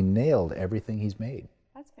absolutely nailed everything he's made,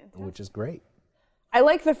 That's fantastic. which is great. I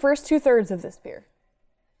like the first 2/3 of this beer.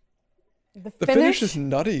 The The finish is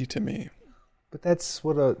nutty to me. But that's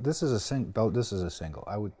what this is a single.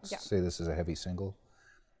 I would say this is a heavy single.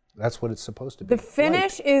 That's what it's supposed to be. The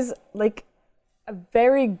finish is like a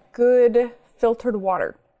very good filtered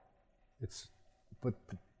water. But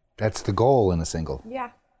that's the goal in a single.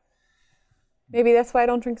 Yeah. Now that's why I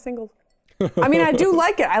don't drink singles. I mean, I do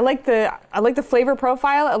like it. I like the flavor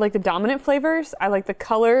profile. I like the dominant flavors. I like the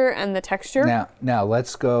color and the texture. Now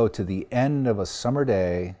let's go to the end of a summer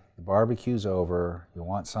day. The barbecue's over. You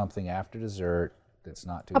want something after dessert that's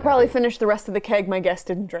not too I'll probably heavy. finish the rest of the keg my guest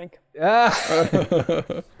didn't drink.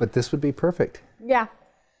 But this would be perfect. Yeah.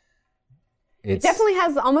 It definitely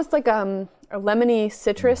has almost like a lemony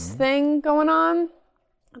citrus thing going on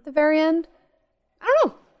at the very end. I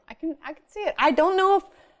don't know. I can see it. I don't know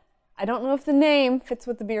if the name fits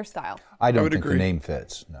with the beer style. I don't would think agree. the name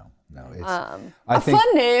fits. No. It's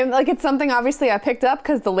Fun name, like it's something obviously I picked up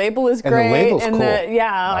because the label is and great. the label's and cool.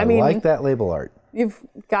 I mean, like that label art. you've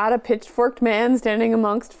got a pitchforked man standing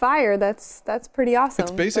amongst fire. That's pretty awesome.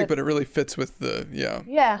 It's basic, but it really fits with the,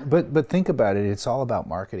 yeah. But think about it. It's all about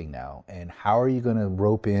marketing now. And how are you going to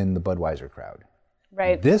rope in the Budweiser crowd?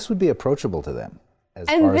 Right. This would be approachable to them. As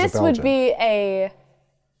And far as this a would Belgian. be a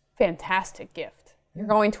fantastic gift. You're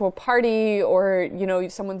going to a party or,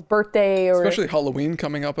 someone's birthday or especially Halloween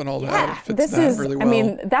coming up and all that. yeah, It fits this that is really well. I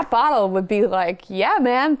mean, that bottle would be like, yeah,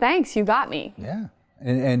 man, thanks, you got me. Yeah.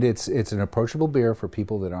 And it's an approachable beer for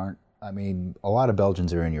people that aren't, a lot of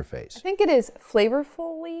Belgians are in your face. I think it is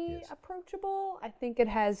flavorfully approachable. I think it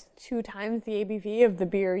has 2 times the ABV of the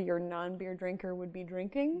beer your non-beer drinker would be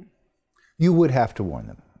drinking. You would have to warn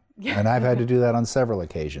them. And I've had to do that on several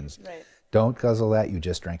occasions. Right. Don't guzzle that. You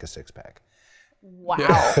just drank a 6-pack. Wow.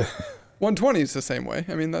 Yeah. 120 is the same way.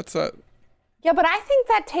 I mean, that's Yeah, but I think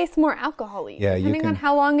that tastes more alcohol-y, Yeah, you depending on can-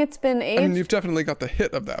 how long it's been aged. I mean, you've definitely got the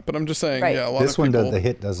hit of that, but I'm just saying, Right. yeah, a lot This of one, people. the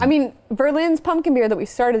hit doesn't. I mean, Berlin's pumpkin beer that we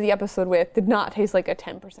started the episode with did not taste like a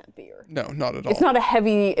 10% beer. No, not at all. It's not a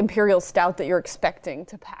heavy imperial stout that you're expecting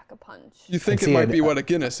to pack a punch. You think And it see, might be what a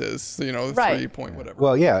Guinness is, Right. 3 point whatever.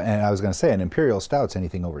 Well, yeah, and I was going to say an imperial stout's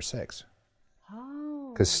anything over 6. Oh.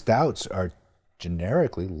 Because stouts are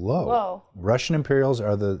generically low. Whoa. Russian imperials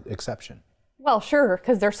are the exception. Well, sure,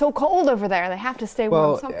 because they're so cold over there. They have to stay warm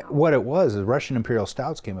Well, somehow. what it was is Russian imperial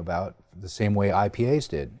stouts came about the same way IPAs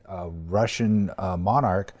did. A Russian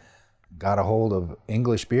monarch got a hold of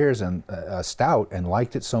English beers and a stout and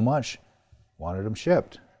liked it so much, wanted them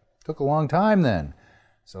shipped. Took a long time then.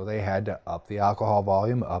 So they had to up the alcohol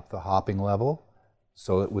volume, up the hopping level,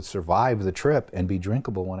 so it would survive the trip and be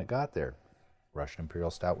drinkable when it got there. Russian imperial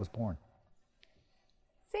stout was born.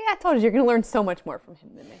 See, I told you, you're going to learn so much more from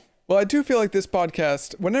him than me. Well, I do feel like this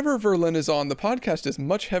podcast, whenever Verlin is on, the podcast is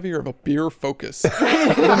much heavier of a beer focus than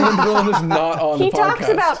when Verlin is not on the podcast. He talks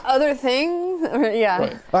about other things.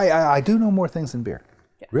 Yeah. Right. I do know more things than beer.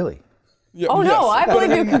 Really. Yeah, Oh, no, I but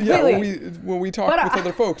believe you completely. When we talk with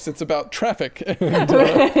other folks, it's about traffic. And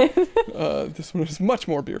this one is much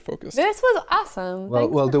more beer focused. This was awesome.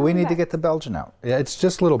 Well, do we need to get the Belgian out? Yeah, it's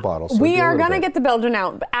just little bottles. So We are going to get the Belgian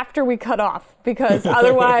out after we cut off, because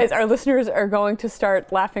otherwise our listeners are going to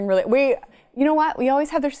start laughing really. You know what? We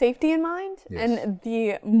always have their safety in mind. Yes. And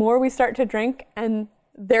the more we start to drink and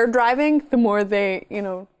they're driving, the more they,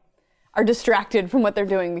 are distracted from what they're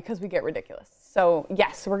doing because we get ridiculous. So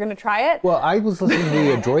yes, we're going to try it. Well, I was listening to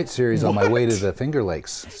the Adroit series on my way to the Finger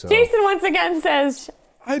Lakes. So. Jason once again says,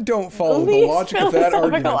 I don't follow the least logic of that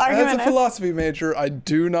argument. philosophical As a argument. philosophy major, I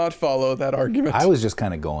do not follow that argument. I was just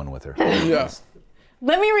kind of going with her. Yeah.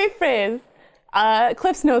 let me rephrase.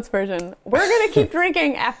 Cliff's Notes version. We're going to keep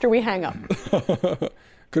drinking after we hang up.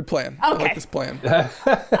 Good plan. I Okay. like this plan.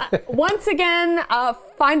 Once again,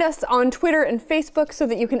 find us on Twitter and Facebook so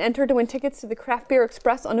that you can enter to win tickets to the Craft Beer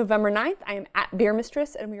Express on November 9th. I am at Beer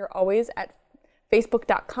Mistress, and we are always at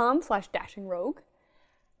facebook.com/dashingrogue.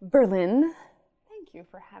 Berlin, thank you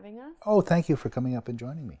for having us. Oh, thank you for coming up and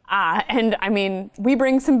joining me. And I mean, we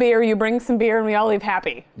bring some beer, you bring some beer, and we all leave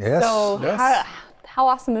happy. Yes. So Yes. how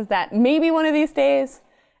awesome is that? Maybe one of these days,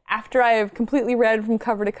 after I have completely read from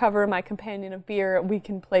cover to cover my companion of beer, we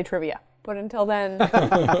can play trivia. But until then,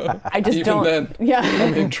 I just Even don't. then. Yeah.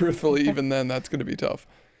 I mean, truthfully, even then, that's going to be tough.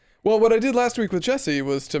 Well, what I did last week with Jesse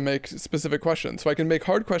was to make specific questions. So I can make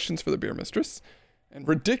hard questions for the Beer Mistress and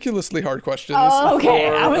ridiculously hard questions. Oh, okay.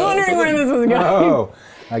 for, I was wondering where this was going. Oh,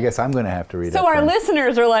 I guess I'm going to have to read So up our then.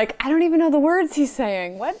 listeners are like, I don't even know the words he's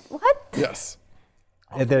saying. What? Yes.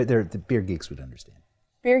 They're the beer geeks would understand.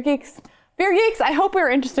 Beer Geeks. Beer Geeks, I hope we were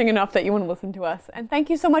interesting enough that you want to listen to us. And thank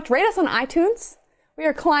you so much. Rate us on iTunes. We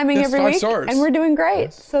are climbing Yes, every 5 week. stars. And we're doing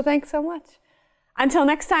great. So thanks so much. Until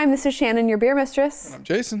next time, this is Shannon, your beer mistress. I'm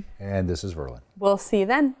Jason. And this is Verlin. We'll see you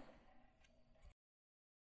then.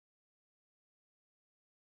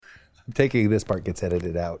 I'm taking this part gets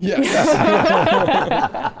edited out. Yes.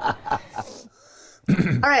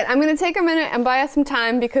 All right, I'm going to take a minute and buy us some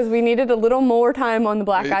time because we needed a little more time on the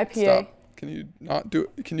black Wait, IPA. Stop. Can you not do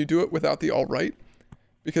it? Can you do it without the all right?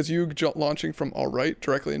 Because you launching from all right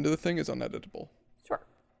directly into the thing is uneditable. Sure.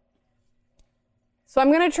 So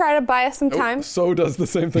I'm going to try to buy us some Nope. time. So does the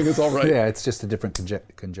same thing as all right. Yeah, it's just a different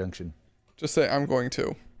conjunction. Just say I'm going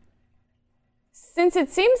to. Since it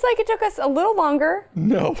seems like it took us a little longer,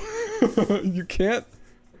 No. You can't.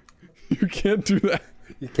 You can't do that.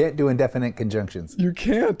 You can't do indefinite conjunctions. You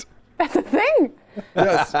can't. that's a thing.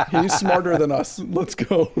 Yes, he's smarter than us. Let's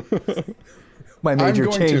go. My major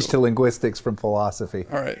going change to. to linguistics from philosophy.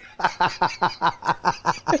 All right.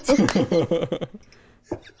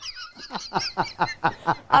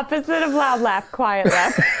 Opposite of loud laugh, quiet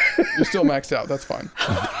laugh. You're still maxed out. That's fine.